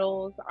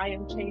bottles. I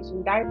am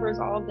changing diapers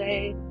all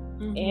day.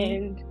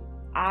 And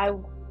I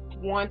was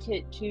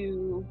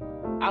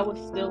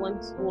still in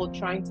school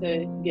trying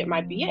to get my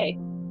BA.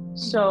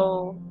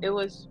 So it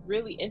was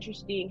really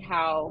interesting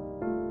how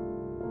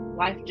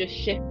life just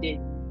shifted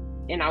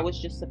and I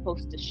was just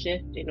supposed to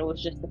shift and it was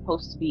just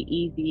supposed to be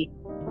easy.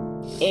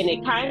 And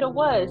it kind of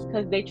was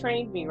because they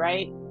trained me,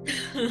 right?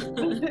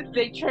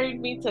 They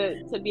trained me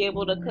to be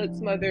able to cook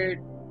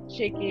smothered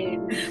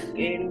chicken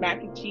and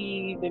mac and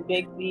cheese and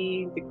baked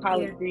beans and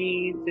collard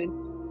greens and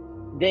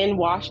then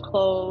wash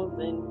clothes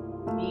and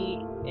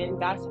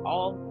that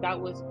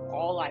was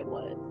all I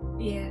was.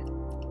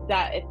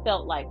 That it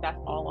felt like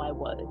that's all I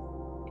was.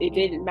 It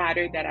didn't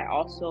matter that I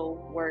also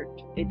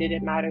worked. It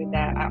didn't matter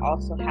that I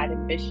also had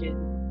ambition.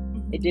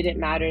 It didn't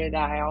matter that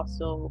I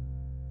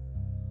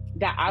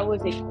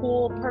was a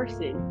cool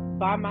person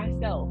by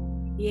myself.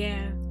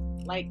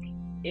 Like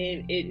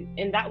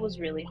and that was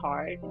really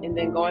hard. And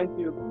then going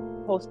through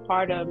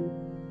postpartum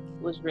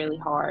was really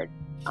hard.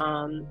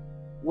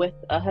 With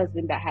a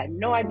husband that had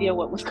no idea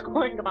what was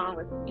going on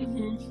with me.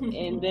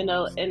 And then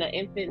an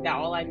infant that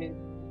all I knew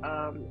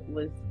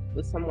was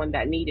someone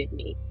that needed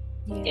me.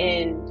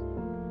 And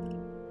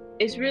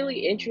it's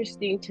really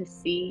interesting to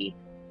see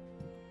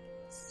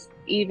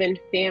even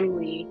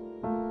family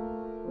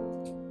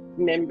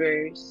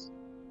members,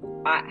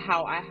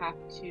 how I have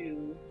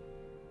to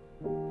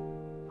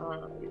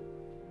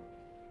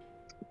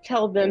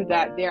tell them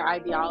that their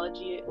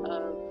ideology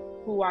of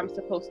who I'm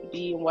supposed to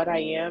be and what I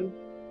am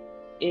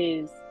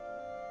is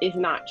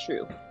not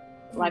true.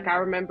 Like I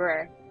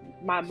remember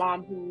my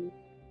mom who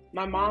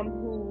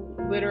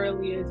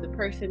literally is the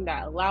person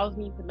that allows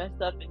me to mess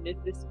up and is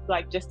this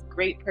like just a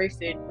great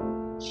person.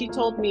 She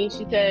told me,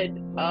 she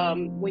said,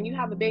 when you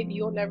have a baby,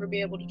 you'll never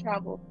be able to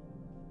travel.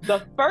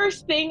 The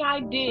first thing I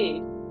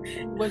did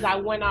was I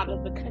went out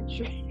of the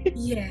country.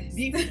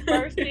 The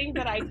first thing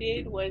that I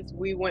did was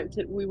we went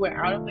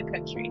out of the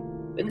country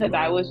because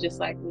I was just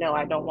like, no,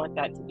 I don't want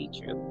that to be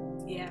true.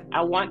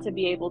 I want to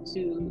be able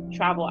to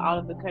travel out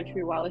of the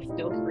country while it's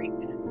still free.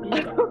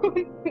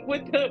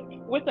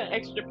 with an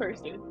extra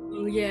person.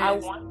 I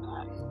want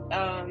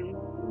that.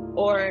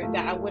 Or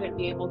that I wouldn't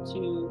be able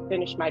to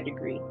finish my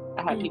degree.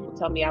 I had people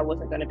tell me I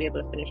wasn't going to be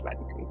able to finish my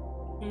degree.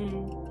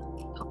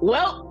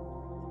 Well,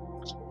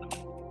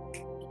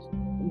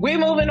 we're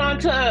moving on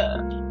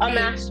to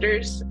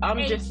master's.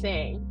 I'm just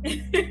saying.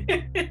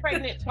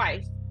 Pregnant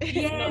twice.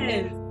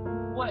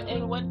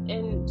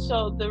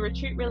 So the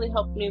retreat really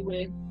helped me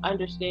with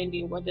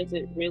understanding what does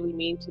it really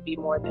mean to be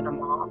more than a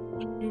mom.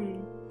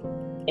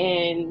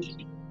 And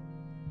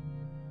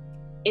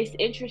it's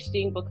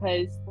interesting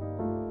because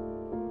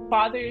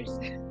fathers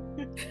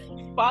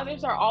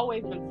are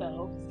always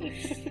themselves.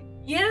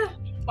 Yeah.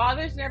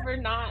 Fathers never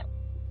not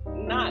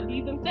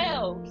be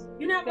themselves.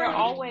 They're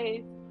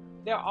always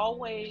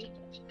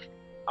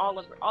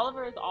Oliver.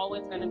 Oliver is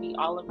always going to be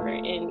Oliver,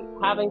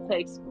 and having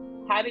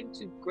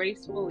to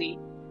gracefully,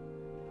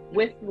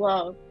 with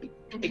love,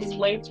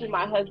 explain to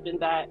my husband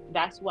that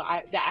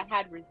I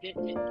had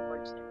resentment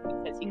towards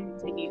him because he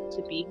continued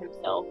to be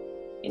himself,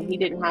 and he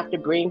didn't have to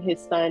bring his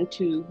son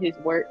to his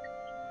work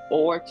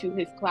or to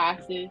his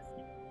classes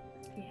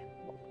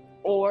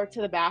or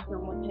to the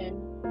bathroom with him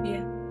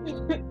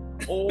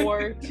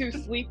or to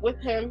sleep with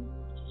him.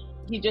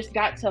 He just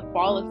got to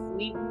fall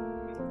asleep.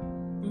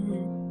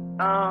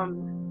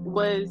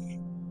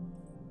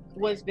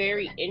 Was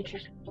very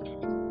interesting.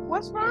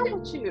 What's wrong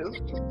with you?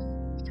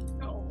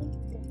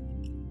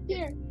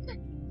 Yeah. It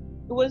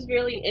was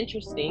really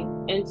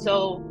interesting. And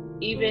so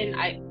even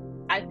I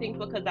think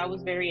because I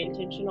was very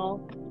intentional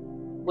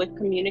with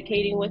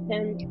communicating with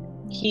him,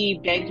 he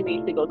begged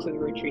me to go to the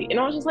retreat. And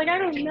I was just like, I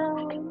don't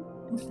know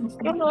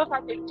if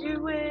I could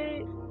do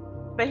it.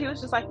 But he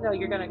was just like, no,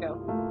 you're going to go.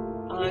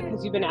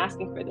 Because you've been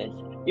asking for this.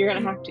 You're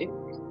going to have to.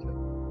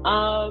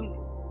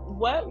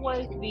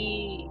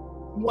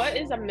 What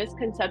is a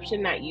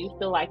misconception that you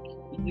feel like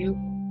you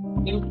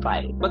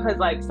fight? Because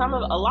like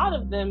a lot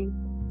of them,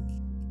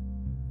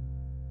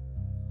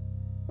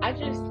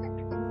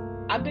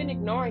 I've been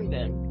ignoring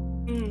them.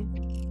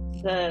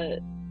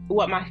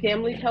 What my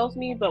family tells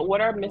me, but what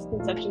are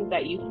misconceptions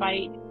that you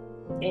fight?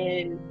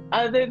 And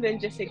other than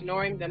just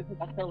ignoring them, because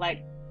I feel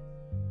like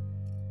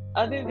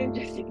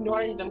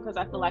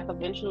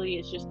eventually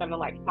it's just gonna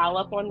like pile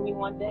up on me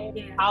one day.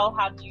 Yeah. How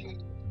have you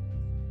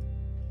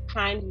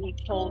kindly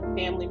told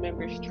family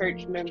members,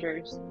 church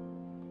members,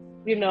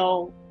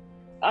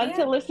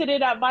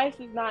 unsolicited advice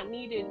is not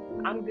needed,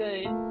 I'm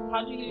good?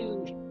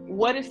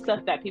 What is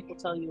stuff that people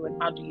tell you,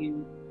 and how do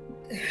you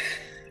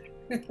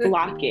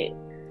block it?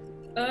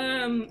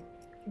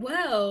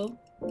 Well,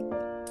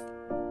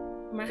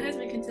 my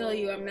husband can tell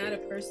you I'm not a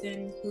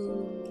person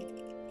who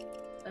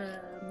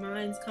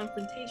minds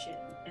confrontation,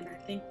 and I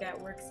think that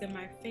works in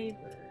my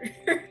favor.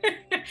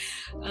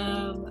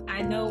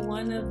 I know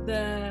one of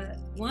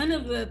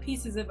the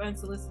pieces of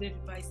unsolicited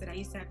advice that I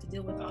used to have to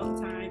deal with all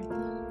the time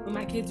when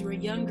my kids were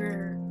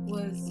younger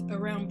was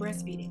around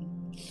breastfeeding.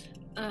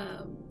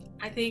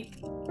 I think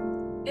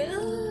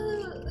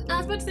I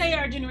was about to say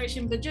our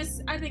generation, but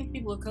just I think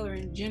people of color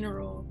in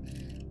general,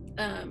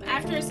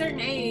 after a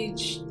certain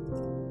age,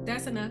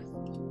 that's enough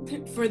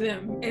for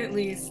them, at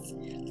least.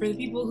 For the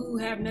people who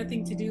have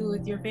nothing to do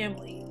with your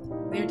family,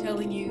 they're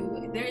telling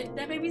you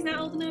that baby's not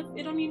old enough,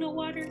 it don't need no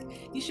water,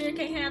 you sure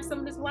can't have some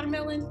of this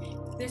watermelon?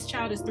 This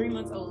child is 3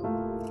 months old.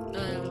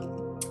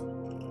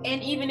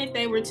 And even if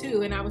they were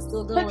 2 and I was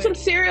still going, put some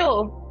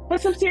cereal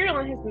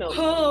in his milk.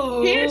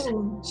 He's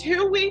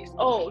 2 weeks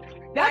old.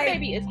 That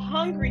baby is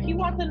hungry. He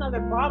wants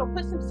another bottle.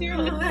 Put some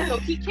cereal in his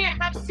milk. He can't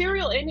have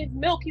cereal in his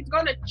milk. He's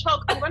gonna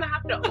choke. I'm gonna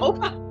have to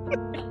open.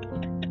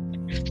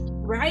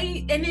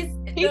 Right? And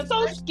he's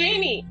so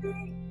skinny.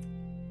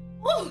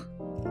 Ooh,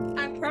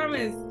 I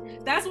promise.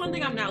 That's one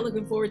thing I'm not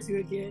looking forward to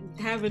again,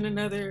 having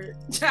another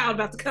child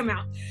about to come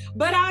out.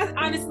 But I'm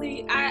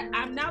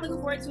not looking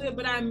forward to it,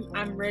 but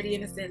I'm ready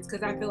in a sense,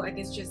 because I feel like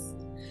it's just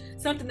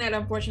something that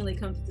unfortunately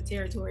comes with the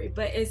territory.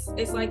 But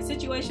it's like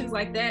situations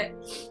like that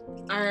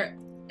are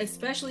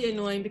especially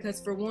annoying because,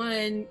 for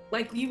one,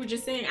 like you were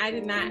just saying, I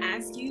did not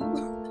ask you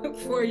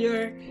for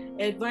your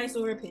advice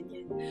or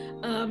opinion.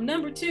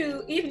 Number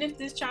 2, even if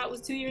this child was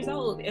 2 years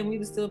old and we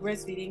were still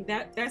breastfeeding,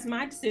 that's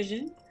my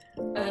decision.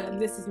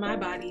 This is my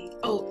body.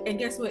 Oh, and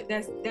guess what?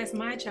 That's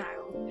my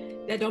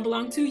child. That don't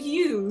belong to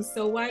you.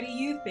 So why do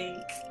you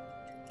think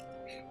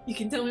you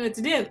can tell me what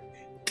to do?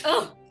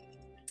 Oh,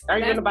 are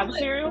you gonna buy the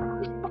cereal?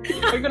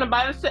 Are you gonna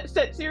buy the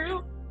set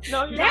cereal?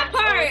 No, you're that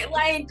not. Part.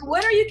 Like,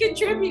 what are you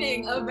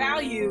contributing of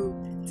value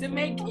to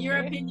make your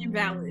opinion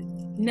valid?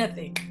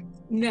 Nothing.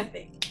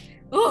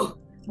 Oh,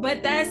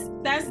 but that's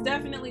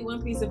definitely one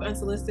piece of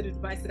unsolicited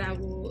advice that I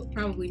will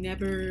probably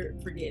never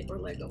forget or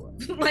let go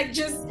of. Like,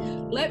 just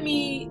let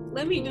me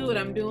do what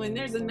I'm doing.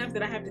 There's enough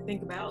that I have to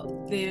think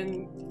about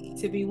than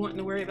to be wanting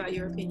to worry about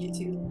your opinion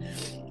too.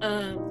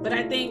 But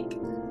I think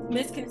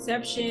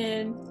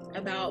misconception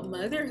about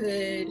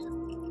motherhood,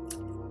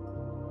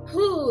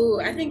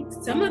 I think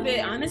some of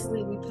it,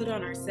 honestly, we put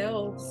on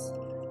ourselves.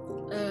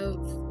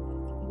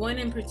 One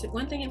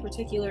thing in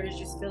particular is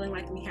just feeling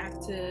like we have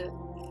to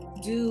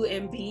do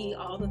and be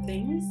all the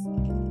things.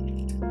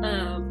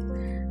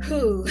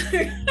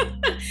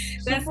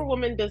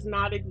 Superwoman does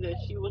not exist.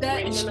 She was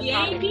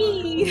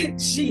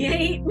She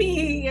ain't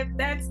me, if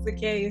that's the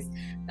case.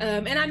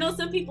 And I know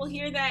some people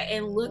hear that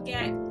and look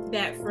at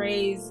that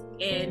phrase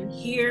and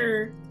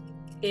hear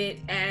it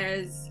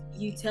as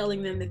you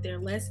telling them that they're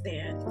less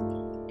than.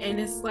 And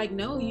it's like,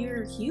 no,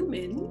 you're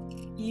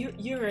human.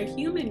 You're a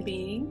human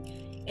being,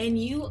 and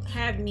you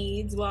have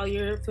needs while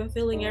you're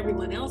fulfilling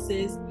everyone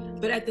else's.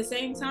 But at the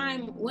same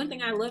time, one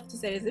thing I love to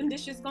say is them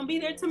dishes gonna be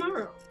there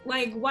tomorrow.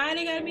 Like, why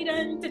they gotta be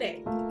done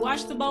today?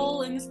 Wash the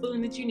bowl and the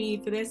spoon that you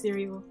need for that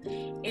cereal,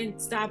 and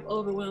stop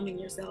overwhelming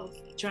yourself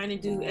trying to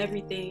do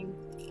everything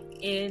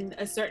in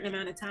a certain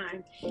amount of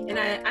time. And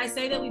I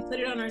say that we put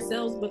it on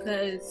ourselves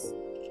because,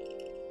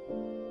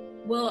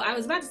 well, I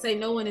was about to say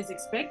no one is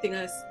expecting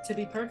us to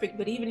be perfect,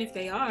 but even if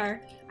they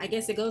are, I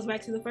guess it goes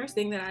back to the first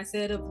thing that I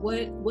said of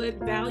what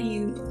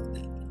value,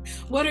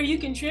 what are you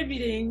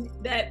contributing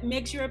that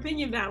makes your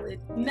opinion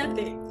valid?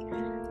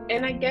 Nothing.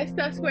 And I guess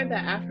that's where the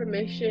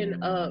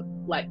affirmation of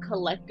like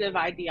collective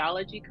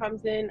ideology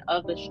comes in,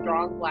 of the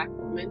strong Black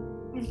woman.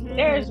 Mm-hmm.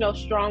 There is no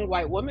strong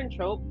white woman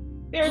trope.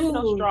 There is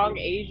no strong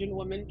Asian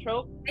woman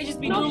trope. They just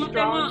be doing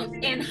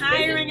strong and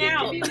hiring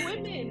out. They just get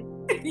to be women.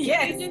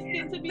 Yes. They just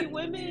get to be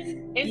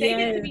women, and they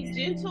get to be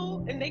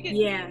gentle, and they get to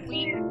be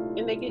weak,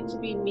 and they get to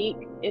be meek,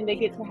 and they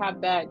get to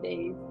have bad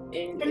days.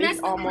 And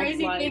that's the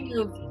crazy thing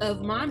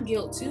of mom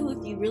guilt too,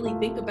 if you really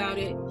think about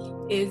it,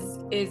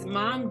 is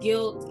mom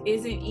guilt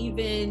isn't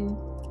even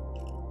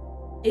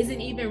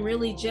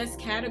really just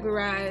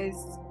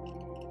categorized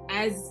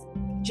as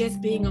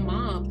just being a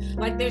mom.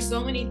 Like, there's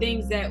so many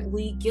things that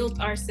we guilt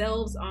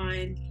ourselves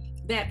on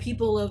that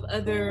people of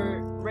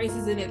other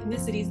races and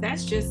ethnicities,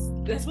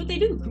 that's what they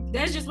do.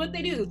 That's just what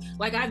they do.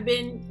 Like, I've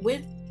been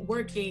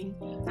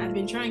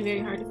trying very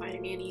hard to find a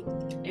nanny,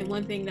 and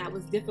one thing that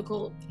was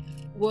difficult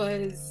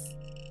was,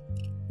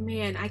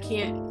 man, I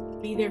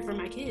can't be there for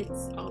my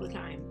kids all the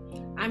time.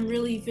 I'm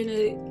really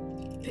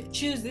finna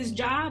choose this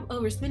job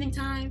over spending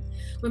time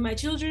with my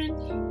children,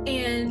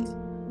 and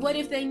what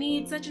if they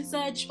need such and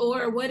such,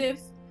 or what if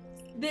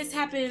this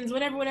happens,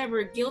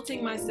 whatever,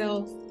 guilting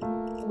myself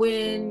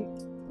when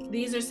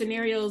these are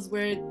scenarios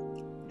where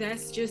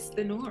that's just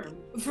the norm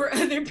for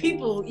other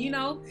people, you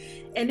know?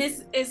 And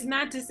it's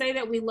not to say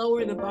that we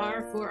lower the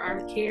bar for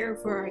our care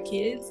for our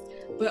kids,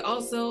 but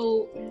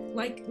also,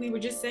 like we were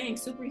just saying,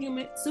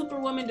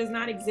 superwoman does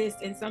not exist.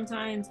 And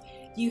sometimes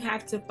you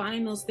have to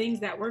find those things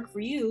that work for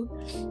you.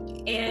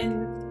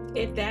 And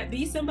if that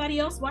be somebody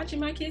else watching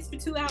my kids for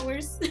 2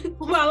 hours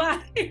while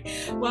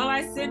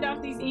I send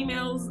off these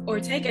emails or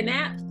take a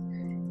nap,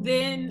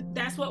 then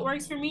that's what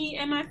works for me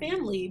and my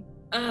family.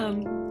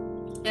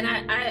 And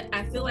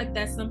I feel like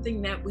that's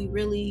something that we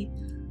really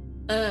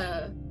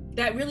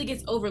that really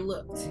gets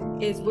overlooked,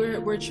 is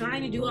we're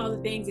trying to do all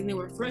the things, and then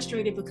we're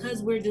frustrated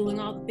because we're doing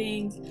all the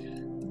things,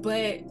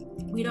 but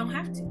we don't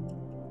have to.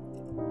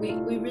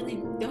 We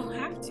really don't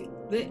have to.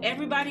 But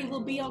everybody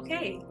will be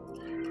okay.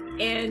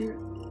 And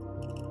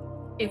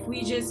I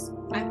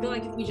feel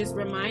like if we just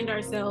remind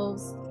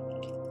ourselves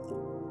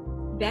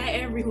that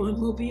everyone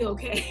will be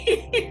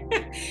okay.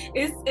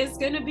 It's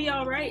gonna be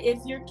all right if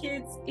your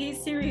kids eat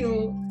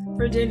cereal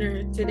for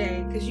dinner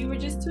today because you were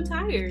just too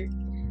tired.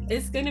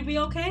 It's gonna be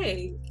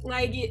okay.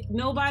 Like,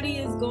 nobody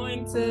is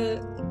going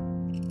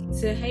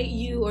to hate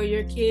you or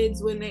your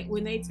kids when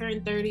they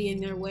turn 30 in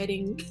their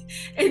wedding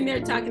and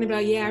they're talking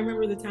about, yeah, I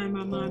remember the time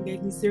my mom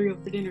gave me cereal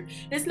for dinner.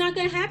 It's not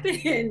gonna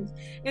happen.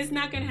 It's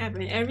not gonna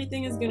happen.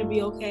 Everything is gonna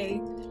be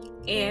okay,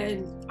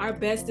 and our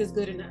best is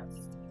good enough.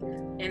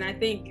 And I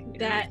think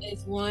that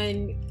is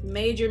one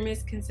major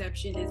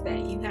misconception, is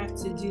that you have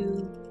to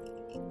do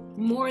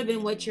more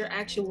than what your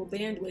actual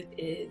bandwidth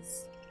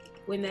is,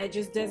 when that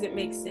just doesn't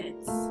make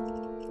sense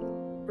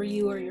for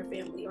you or your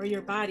family or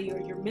your body or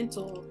your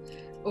mental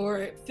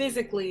or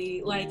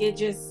physically. Like, you're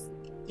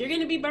going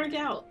to be burnt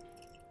out.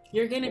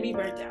 You're going to be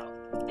burnt out.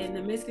 And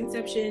the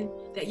misconception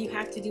that you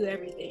have to do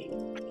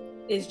everything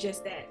is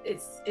just that.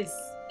 It's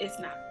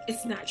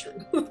not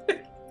true.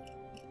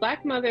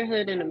 Black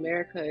motherhood in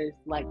America is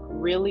like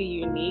really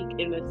unique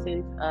in the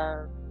sense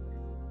of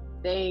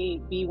they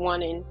be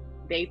wanting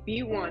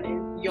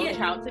your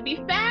child to be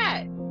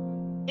fat.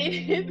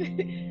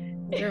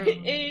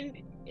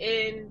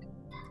 And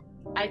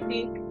I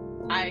think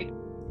I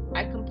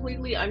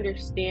completely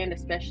understand,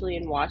 especially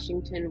in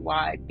Washington,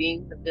 why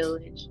Being the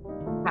Village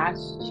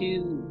has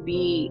to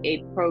be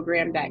a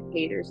program that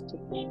caters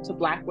to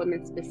Black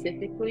women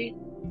specifically.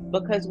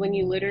 Because when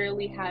you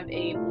literally have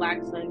a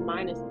Black son,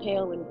 mine is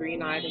pale and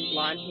green-eyed and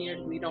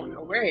blonde-haired, we don't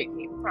know where it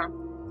came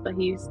from, but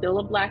he's still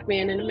a Black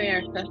man in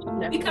America.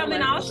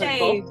 Becoming all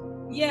shades.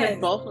 Yes.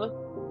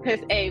 Because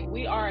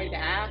we are a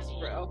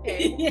diaspora,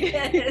 okay?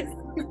 Yes.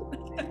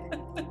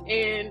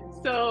 And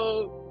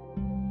so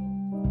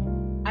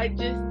I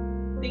just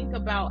think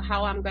about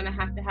how I'm gonna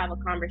have to have a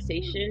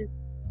conversation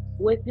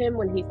with him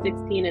when he's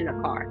 16 in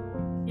a car.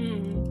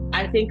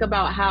 I think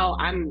about how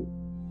am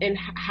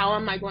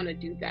I going to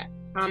do that?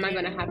 How am I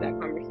going to have that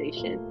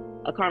conversation?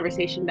 A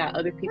conversation that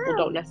other people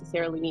don't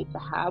necessarily need to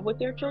have with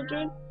their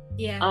children.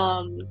 Yeah.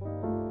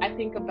 I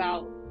think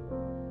about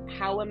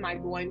how am I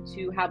going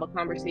to have a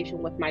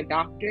conversation with my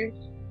doctor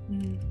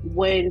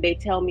when they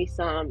tell me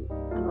how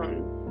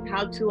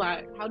do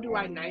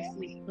I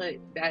nicely put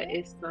that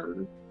is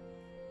some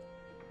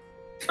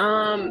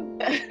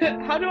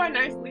how do I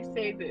nicely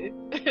say this?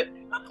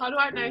 How do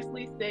I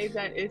nicely say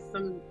that is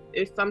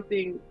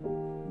something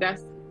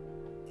that's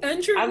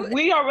Untrue.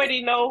 We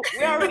already know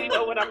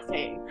what I'm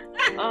saying.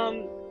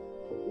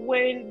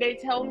 When they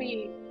tell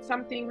me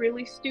something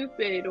really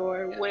stupid,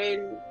 or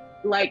when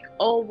like,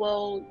 oh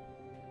well,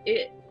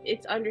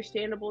 it's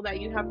understandable that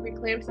you have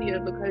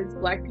preeclampsia because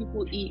Black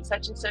people eat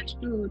such and such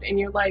food, and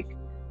you're like,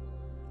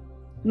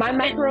 my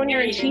macaroni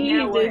and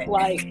cheese is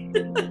like,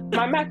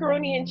 my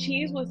macaroni and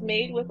cheese was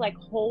made with like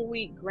whole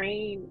wheat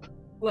grain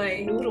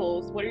like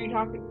noodles. What are you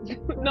talking?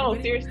 No,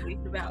 seriously,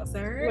 about,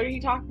 sir? What are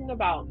you talking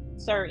about,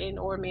 sir, and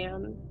or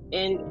ma'am,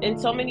 and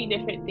so many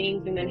different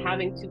things, and then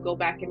having to go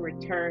back and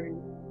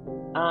return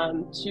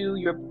to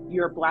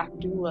your Black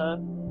doula,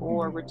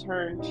 or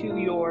return to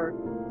your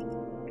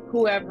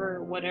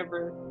whoever,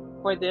 whatever,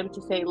 for them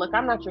to say, look,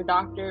 I'm not your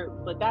doctor,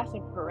 but that's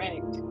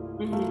incorrect.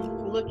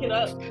 Look it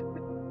up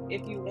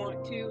if you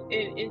want to,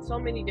 in so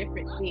many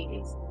different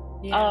things.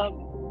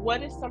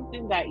 What is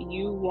something that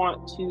you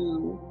want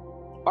to,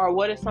 or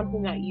what is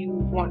something that you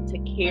want to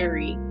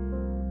carry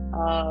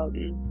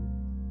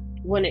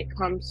when it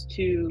comes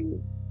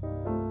to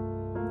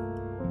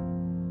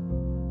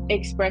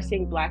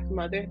expressing Black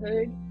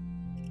motherhood?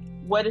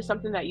 What is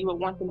something that you would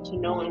want them to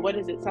know, and what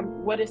is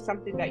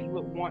something that you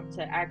would want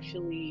to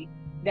actually,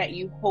 that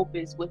you hope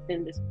is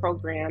within this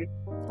program,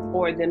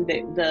 or then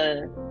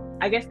the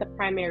I guess the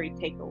primary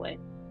takeaway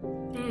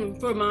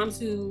for moms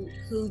who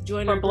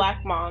join for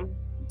Black moms,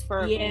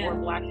 for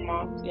Black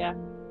moms?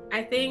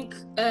 I think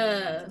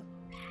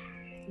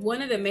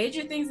one of the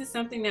major things is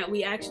something that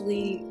we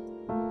actually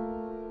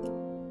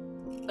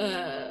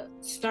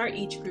start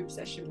each group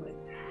session with,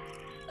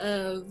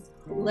 of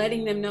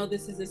letting them know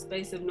this is a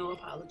space of no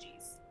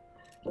apologies.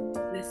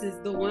 This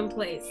is the one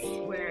place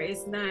where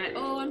it's not,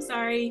 oh, I'm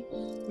sorry,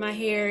 my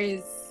hair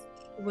is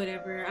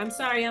whatever. I'm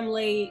sorry, I'm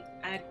late.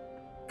 I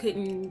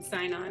couldn't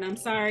sign on. I'm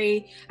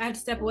sorry, I have to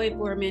step away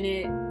for a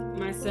minute.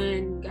 My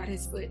son got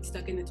his foot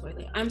stuck in the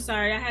toilet. I'm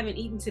sorry, I haven't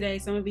eaten today,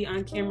 so I'm gonna be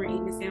on camera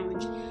eating a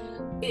sandwich.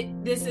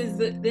 This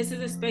is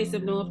a space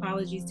of no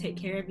apologies. Take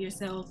care of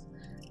yourself.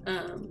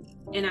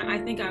 And I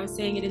think I was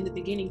saying it in the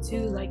beginning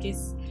too, like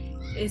it's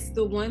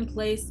the one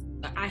place,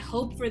 I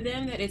hope for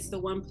them that it's the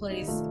one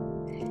place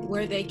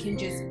where they can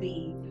just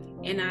be.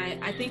 And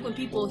I think when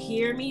people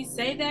hear me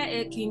say that,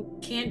 it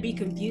can be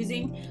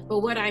confusing, but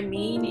what I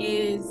mean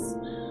is,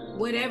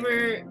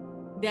 whatever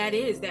that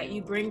is that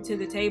you bring to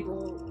the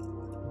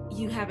table,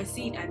 you have a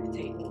seat at the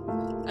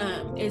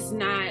table. It's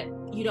not,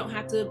 you don't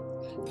have to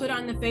put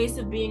on the face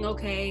of being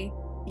okay.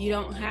 You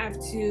don't have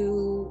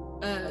to,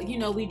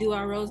 we do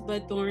our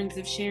rosebud thorns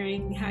of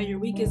sharing how your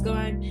week is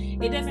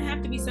going. It doesn't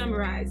have to be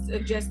summarized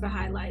of just the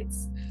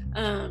highlights.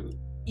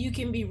 You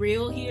can be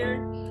real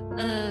here.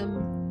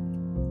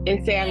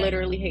 And say I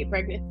literally hate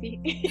pregnancy,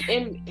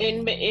 and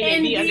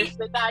be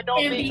understood that I don't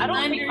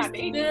think my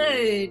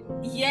baby.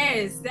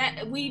 Yes,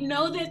 that we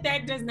know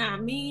that does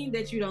not mean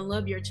that you don't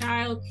love your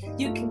child.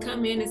 You can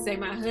come in and say,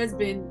 my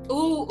husband,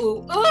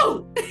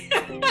 ooh,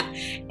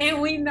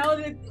 and we know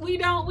that we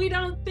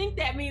don't think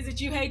that means that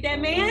you hate that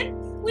man.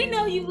 We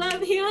know you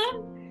love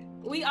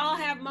him. We all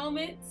have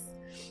moments.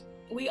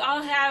 We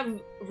all have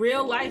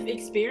real life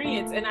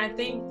experience, and I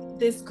think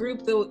this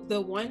group,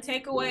 the one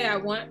takeaway I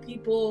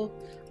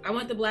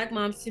want the Black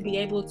moms to be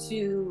able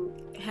to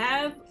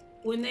have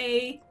when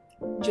they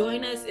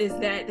join us is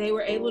that they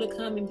were able to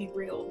come and be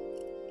real.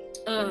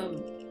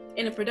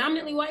 In a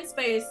predominantly white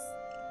space,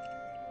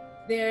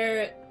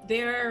 there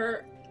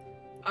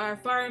are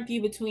far and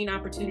few between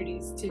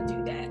opportunities to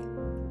do that,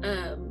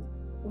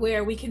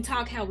 where we can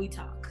talk how we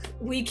talk.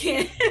 We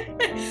can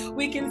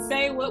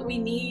say what we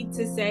need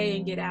to say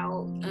and get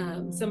out.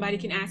 Somebody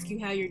can ask you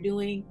how you're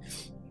doing,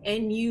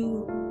 and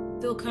you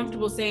feel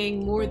comfortable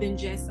saying more than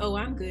just, oh,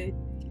 I'm good.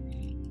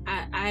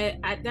 I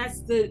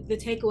that's the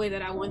takeaway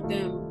that I want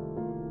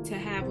them to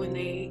have when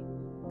they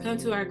come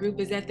to our group,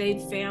 is that they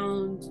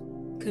found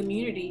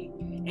community,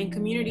 and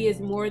community is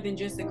more than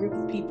just a group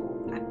of people.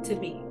 To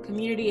me,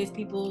 community is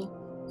people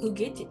who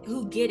get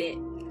it,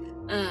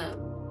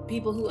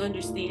 people who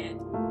understand.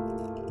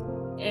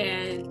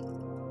 And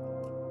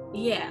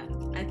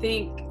I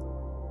think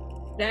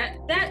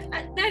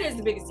that is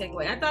the biggest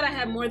takeaway. I thought I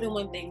had more than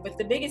one thing, but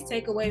the biggest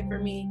takeaway for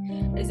me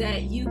is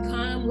that you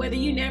come,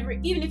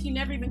 even if you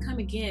never even come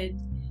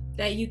again,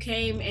 that you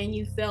came and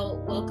you felt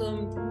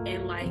welcomed,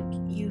 and like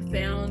you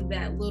found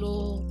that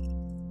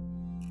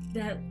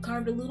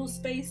carved a little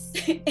space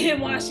in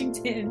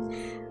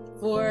Washington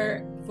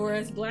for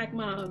us Black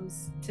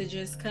moms to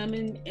just come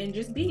in and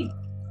just be.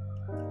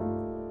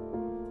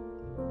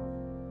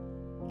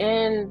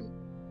 And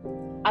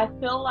I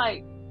feel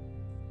like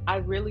I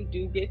really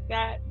do get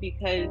that,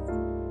 because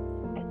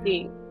I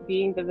think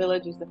being the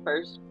village is the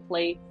first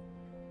place,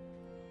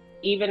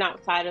 even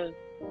outside of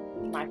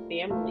my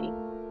family,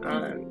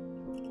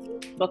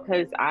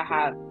 because I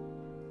have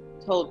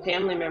told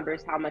family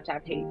members how much I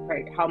hate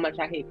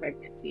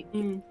pregnancy,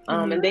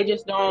 and they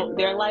just don't.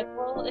 They're like,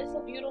 well, it's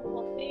a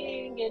beautiful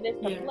thing, and it's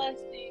a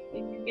blessing,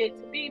 and you get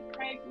to be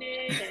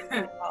pregnant, and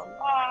blah blah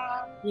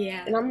blah.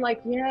 Yeah. And I'm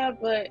like, yeah,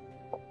 but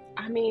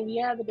I mean,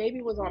 yeah, the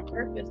baby was on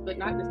purpose, but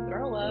not just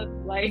throw up.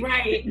 Like,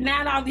 right,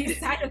 not all these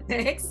side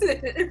effects.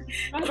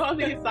 Not all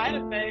these side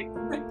effects.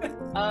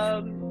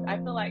 I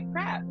feel like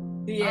crap.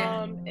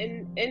 Yeah.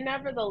 And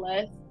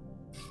nevertheless,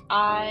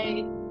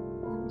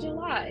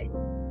 July.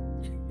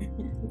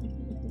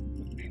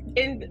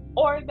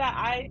 Or that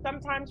I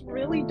sometimes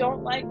really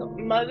don't like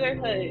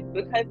motherhood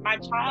because my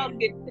child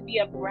gets to be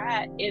a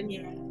brat,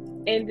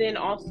 and then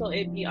also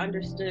it be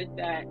understood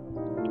that,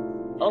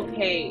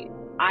 okay,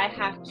 I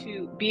have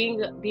to,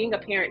 being a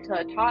parent to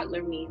a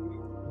toddler means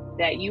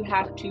that you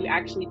have to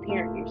actually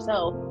parent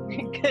yourself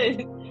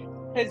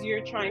because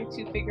you're trying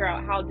to figure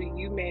out how do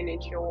you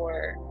manage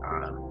your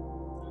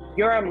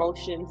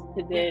emotions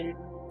to then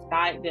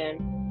guide them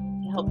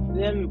to help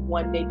them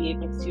one day be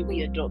able to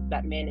be adults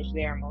that manage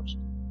their emotions.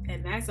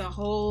 And that's a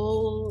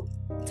whole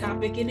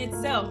topic in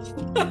itself.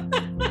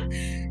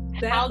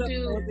 That's a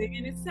whole thing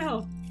in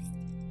itself.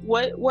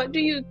 What do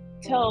you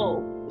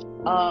tell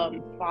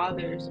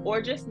fathers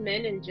or just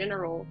men in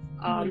general?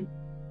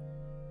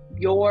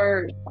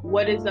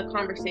 What is the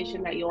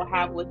conversation that you'll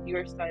have with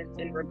your sons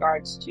in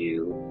regards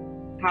to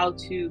how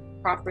to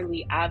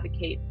properly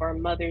advocate for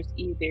mothers,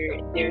 either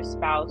their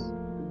spouse,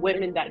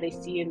 women that they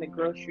see in the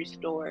grocery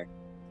store?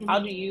 How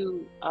do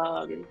you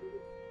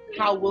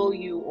how will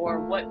you,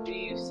 or what do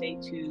you say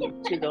to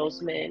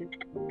those men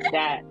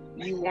that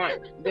you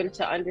want them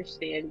to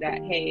understand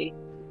that, hey,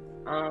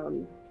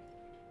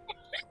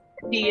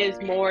 she is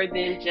more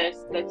than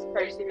just this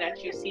person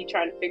that you see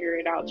trying to figure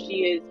it out.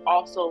 She is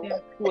also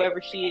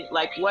whoever she is.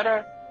 Like, what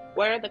are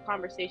the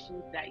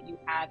conversations that you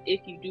have,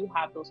 if you do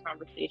have those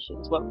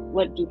conversations?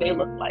 What do they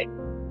look like?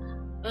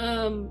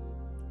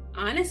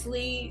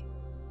 Honestly,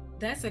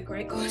 that's a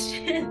great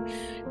question.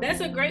 That's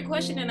a great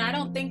question, and I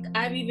don't think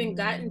I've even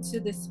gotten to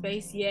the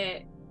space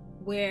yet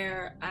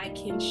where I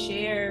can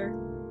share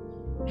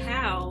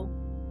how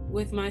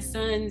with my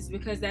sons,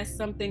 because that's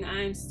something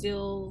I'm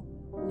still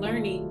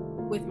learning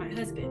with my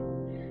husband,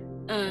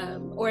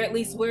 or at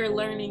least we're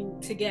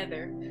learning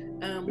together.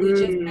 We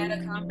just had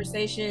a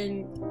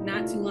conversation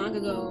not too long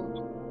ago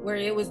where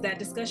it was that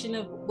discussion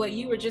of what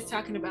you were just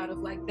talking about, of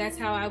like, that's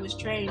how I was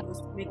trained, was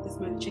to make this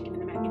smothered chicken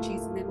and the mac and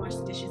cheese and then wash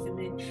the dishes and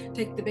then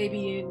take the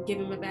baby and give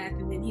him a bath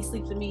and then he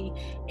sleeps with me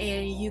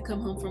and you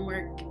come home from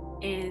work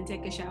and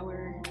take a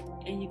shower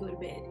and you go to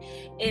bed.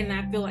 And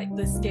I feel like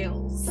the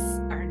scales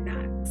are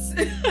not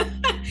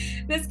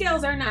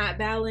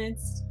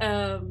balanced.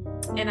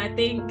 And I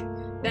think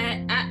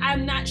that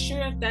I'm not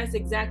sure if that's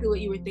exactly what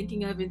you were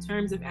thinking of in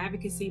terms of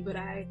advocacy, but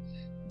I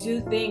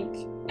do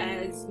think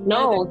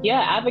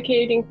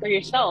advocating for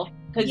yourself,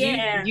 because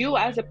you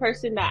as a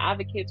person that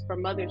advocates for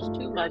mothers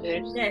to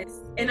mothers.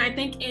 Yes. And I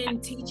think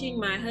in teaching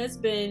my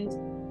husband,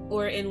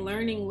 or in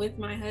learning with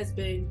my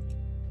husband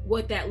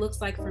what that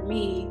looks like for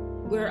me,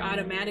 we're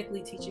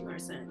automatically teaching our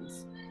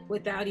sons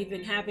without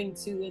even having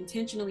to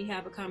intentionally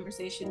have a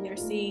conversation. They're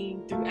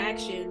seeing through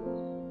action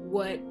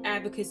what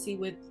advocacy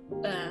with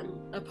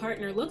a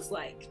partner looks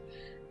like,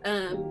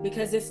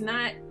 because it's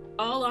not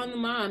all on the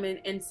mom.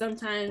 And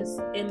sometimes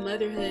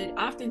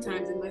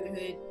oftentimes in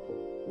motherhood,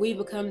 we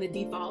become the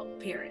default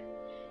parent,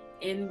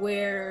 and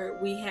where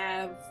we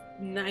have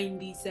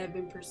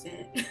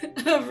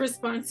 97% of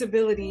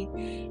responsibility.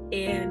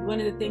 And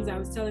one of the things I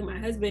was telling my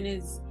husband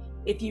is,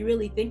 if you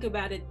really think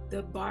about it,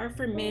 the bar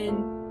for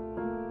men,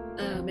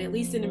 at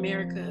least in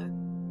America,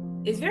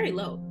 is very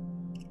low.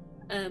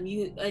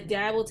 A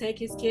dad will take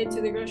his kid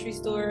to the grocery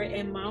store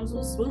and moms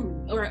will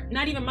swoon, or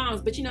not even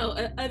moms, but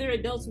other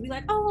adults will be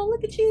like, oh,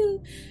 look at you,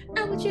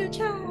 I'm with your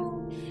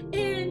child,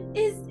 and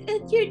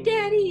it's your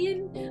daddy,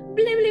 and blah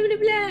blah blah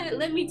blah.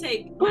 Let me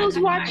take who's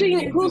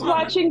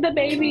watching the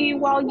baby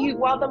while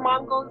the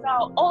mom goes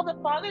out. Oh, the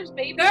father's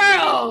baby.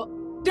 Girl,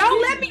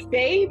 don't let me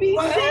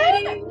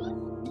babysitting.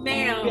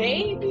 Ma'am.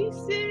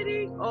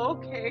 Babysitting?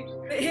 Okay.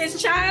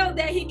 His child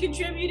that he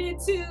contributed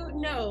to?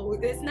 No,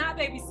 that's not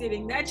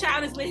babysitting. That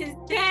child is with his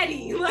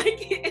daddy.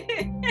 Like,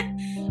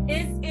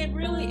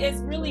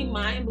 it's really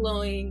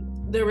mind-blowing,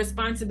 the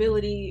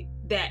responsibility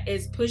that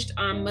is pushed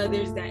on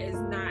mothers that is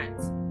not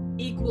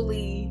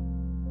equally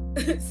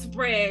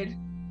spread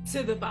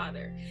to the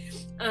father.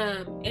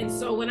 And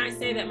so when I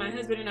say that my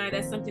husband and I,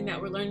 that's something that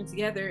we're learning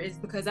together, is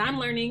because I'm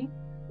learning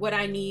what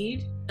I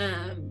need.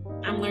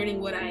 I'm learning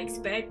what I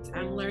expect.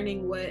 I'm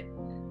learning what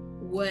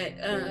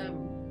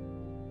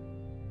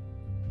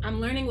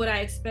I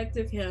expect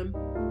of him.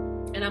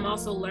 And I'm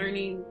also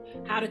learning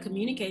how to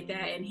communicate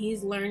that. And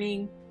he's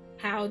learning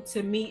how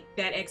to meet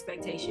that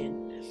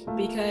expectation.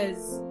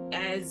 Because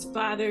as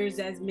fathers,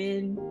 as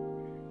men,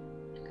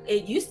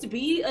 it used to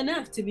be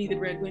enough to be the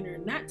breadwinner.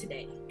 Not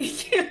today.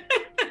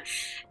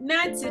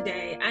 Not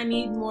today. I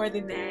need more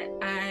than that.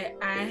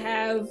 I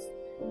have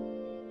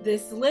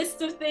this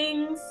list of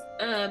things,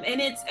 and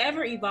it's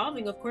ever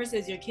evolving, of course,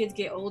 as your kids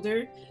get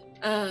older.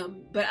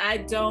 But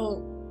I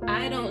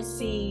don't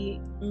see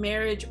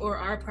marriage or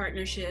our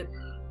partnership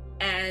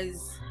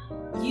as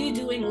you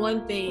doing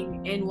one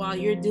thing, and while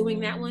you're doing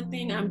that one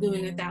thing, I'm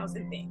doing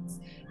 1,000 things.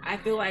 I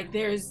feel like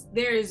there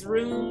is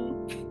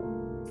room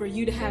for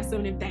you to have some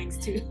of them things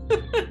too.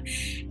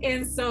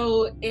 And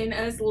so in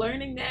us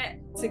learning that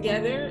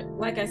together,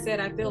 like I said,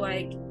 I feel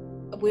like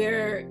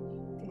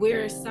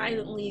we're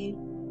silently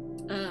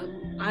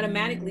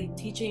automatically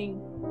teaching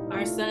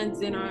our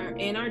sons and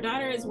our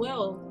daughter as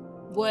well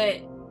what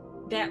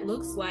that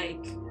looks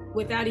like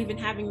without even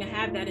having to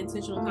have that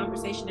intentional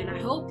conversation. And I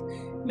hope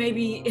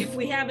maybe if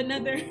we have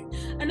another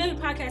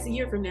podcast a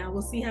year from now,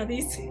 we'll see how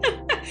these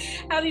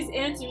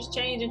answers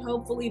change, and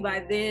hopefully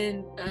by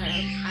then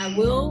I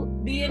will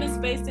be in a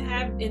space to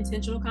have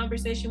intentional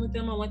conversation with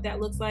them on what that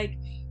looks like,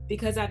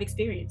 because I've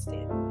experienced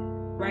it.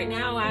 Right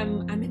now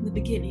I'm in the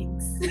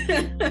beginnings.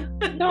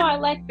 No, I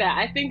like that.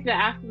 I think the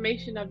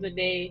affirmation of the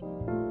day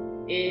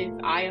is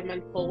I am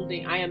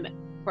unfolding. I am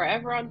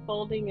forever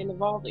unfolding and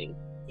evolving.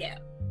 Yeah.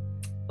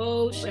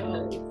 Oh,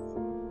 sure.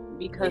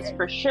 Because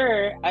for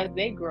sure, as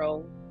they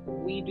grow,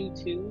 we do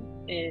too.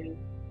 And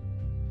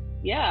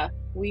yeah,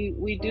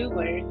 we do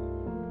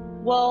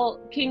learn. Well,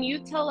 can you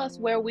tell us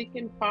where we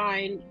can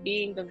find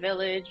Being the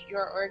Village,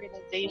 your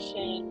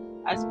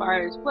organization, as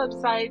far as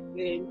websites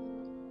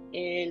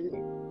and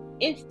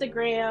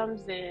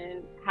Instagrams,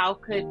 and how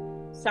could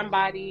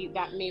somebody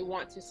that may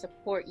want to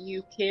support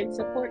you can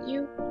support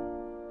you?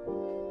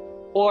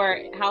 Or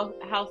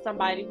how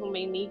somebody who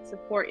may need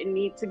support and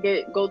need to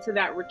go to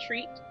that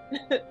retreat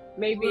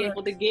may be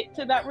able to get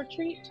to that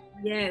retreat?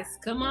 Yes,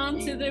 come on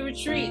to the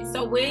retreat.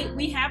 So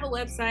we have a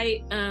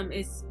website.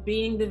 It's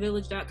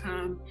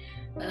beingthevillage.com.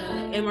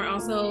 And we're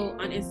also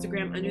on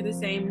Instagram under the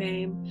same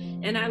name.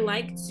 And I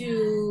like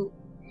to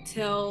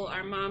tell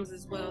our moms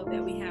as well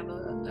that we have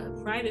a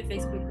private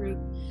Facebook group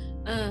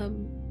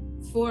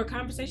for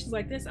conversations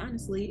like this,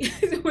 honestly,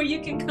 where you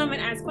can come and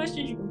ask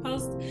questions. You can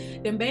post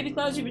them baby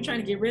clothes you've been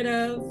trying to get rid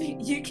of.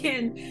 You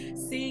can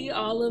see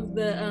all of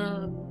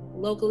the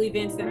local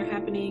events that are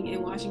happening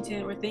in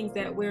Washington, or things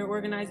that we're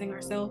organizing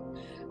ourselves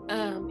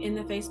in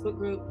the Facebook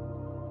group.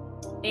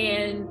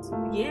 And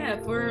yeah,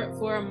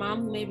 for a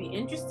mom who may be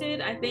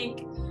interested, I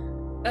think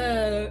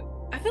I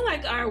feel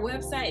like our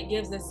website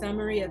gives a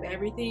summary of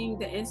everything.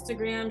 The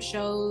Instagram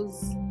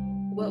shows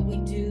what we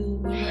do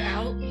when we're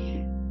out,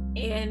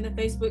 and the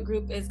Facebook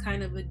group is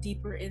kind of a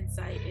deeper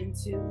insight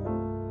into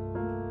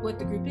what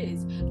the group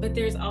is. But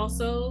there's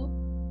also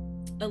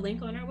a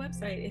link on our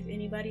website if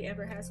anybody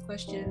ever has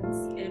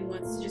questions and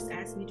wants to just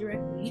ask me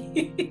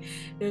directly.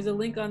 There's a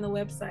link on the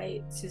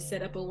website to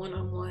set up a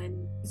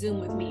one-on-one Zoom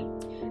with me.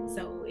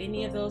 So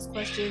any of those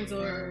questions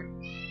or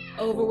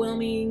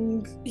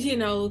overwhelming,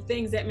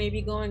 things that may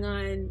be going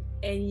on,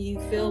 and you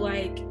feel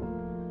like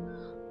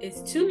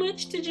it's too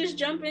much to just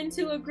jump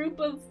into a group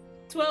of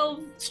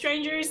 12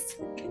 strangers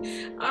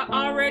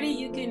already,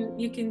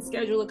 you can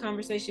schedule a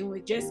conversation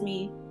with just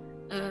me,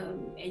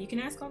 and you can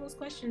ask all those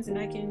questions, and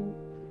I can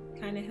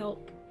kind of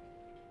help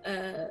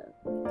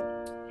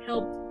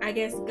I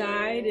guess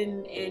guide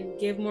and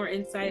give more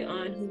insight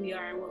on who we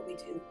are and what we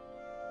do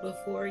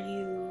before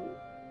you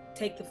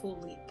take the full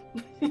leap.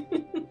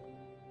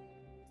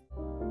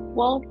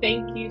 Well,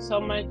 thank you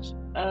so much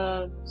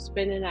of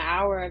spending an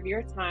hour of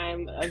your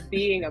time of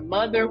being a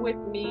mother with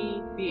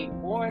me, being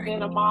more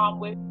than a mom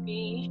with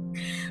me,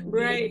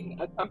 right?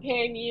 A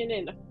companion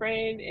and a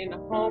friend and a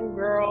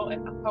homegirl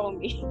and a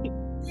homie.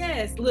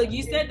 Yes, look,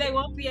 you said they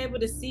won't be able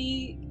to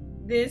see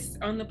this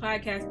on the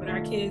podcast, but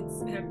our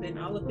kids have been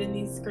all up in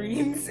these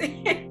screens.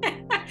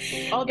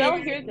 Oh, they'll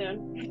hear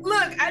them.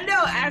 Look, I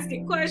know,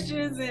 asking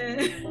questions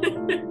and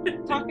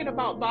talking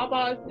about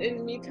babas,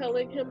 and me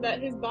telling him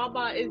that his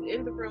baba is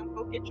in the room.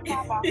 Go get your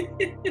baba.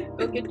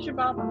 Go get your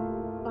baba.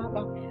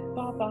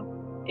 Baba.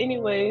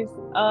 Anyways,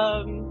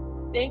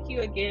 thank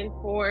you again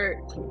for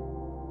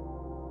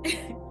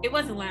it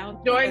wasn't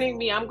loud joining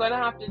me. I'm gonna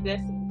have to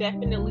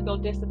definitely go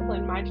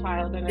discipline my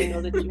child, and I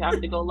know that you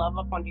have to go love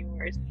up on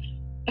yours.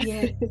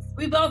 Yes,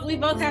 we both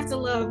have to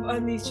love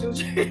on these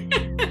children.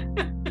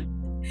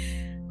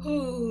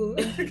 Ooh.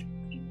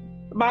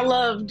 My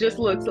love just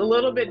looks a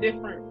little bit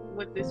different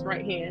with this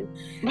right hand.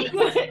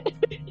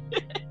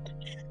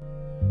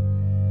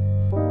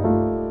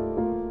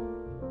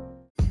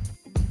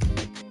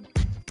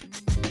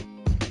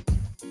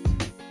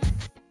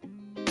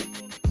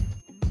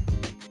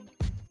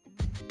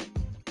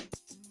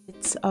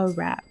 It's a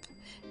wrap.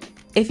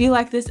 If you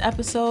like this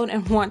episode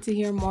and want to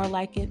hear more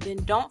like it, then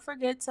don't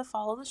forget to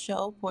follow the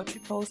show, Poetry,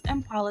 Prose,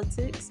 and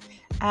Politics,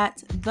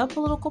 at The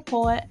Political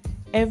Poet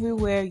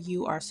everywhere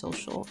you are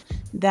social.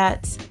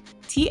 That's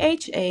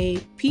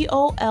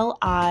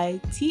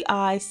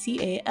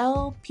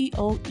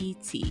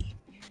THAPOLITICALPOET.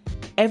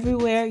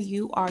 Everywhere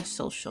you are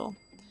social.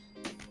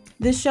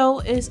 The show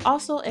is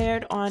also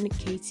aired on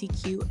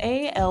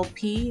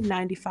KTQA-LP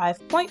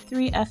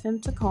 95.3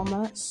 FM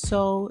Tacoma,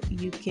 so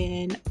you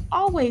can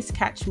always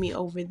catch me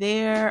over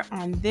there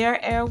on their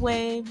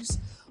airwaves,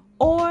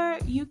 or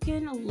you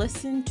can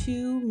listen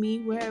to me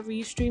wherever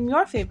you stream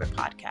your favorite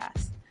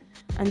podcast.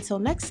 Until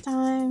next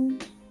time,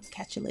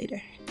 catch you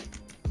later.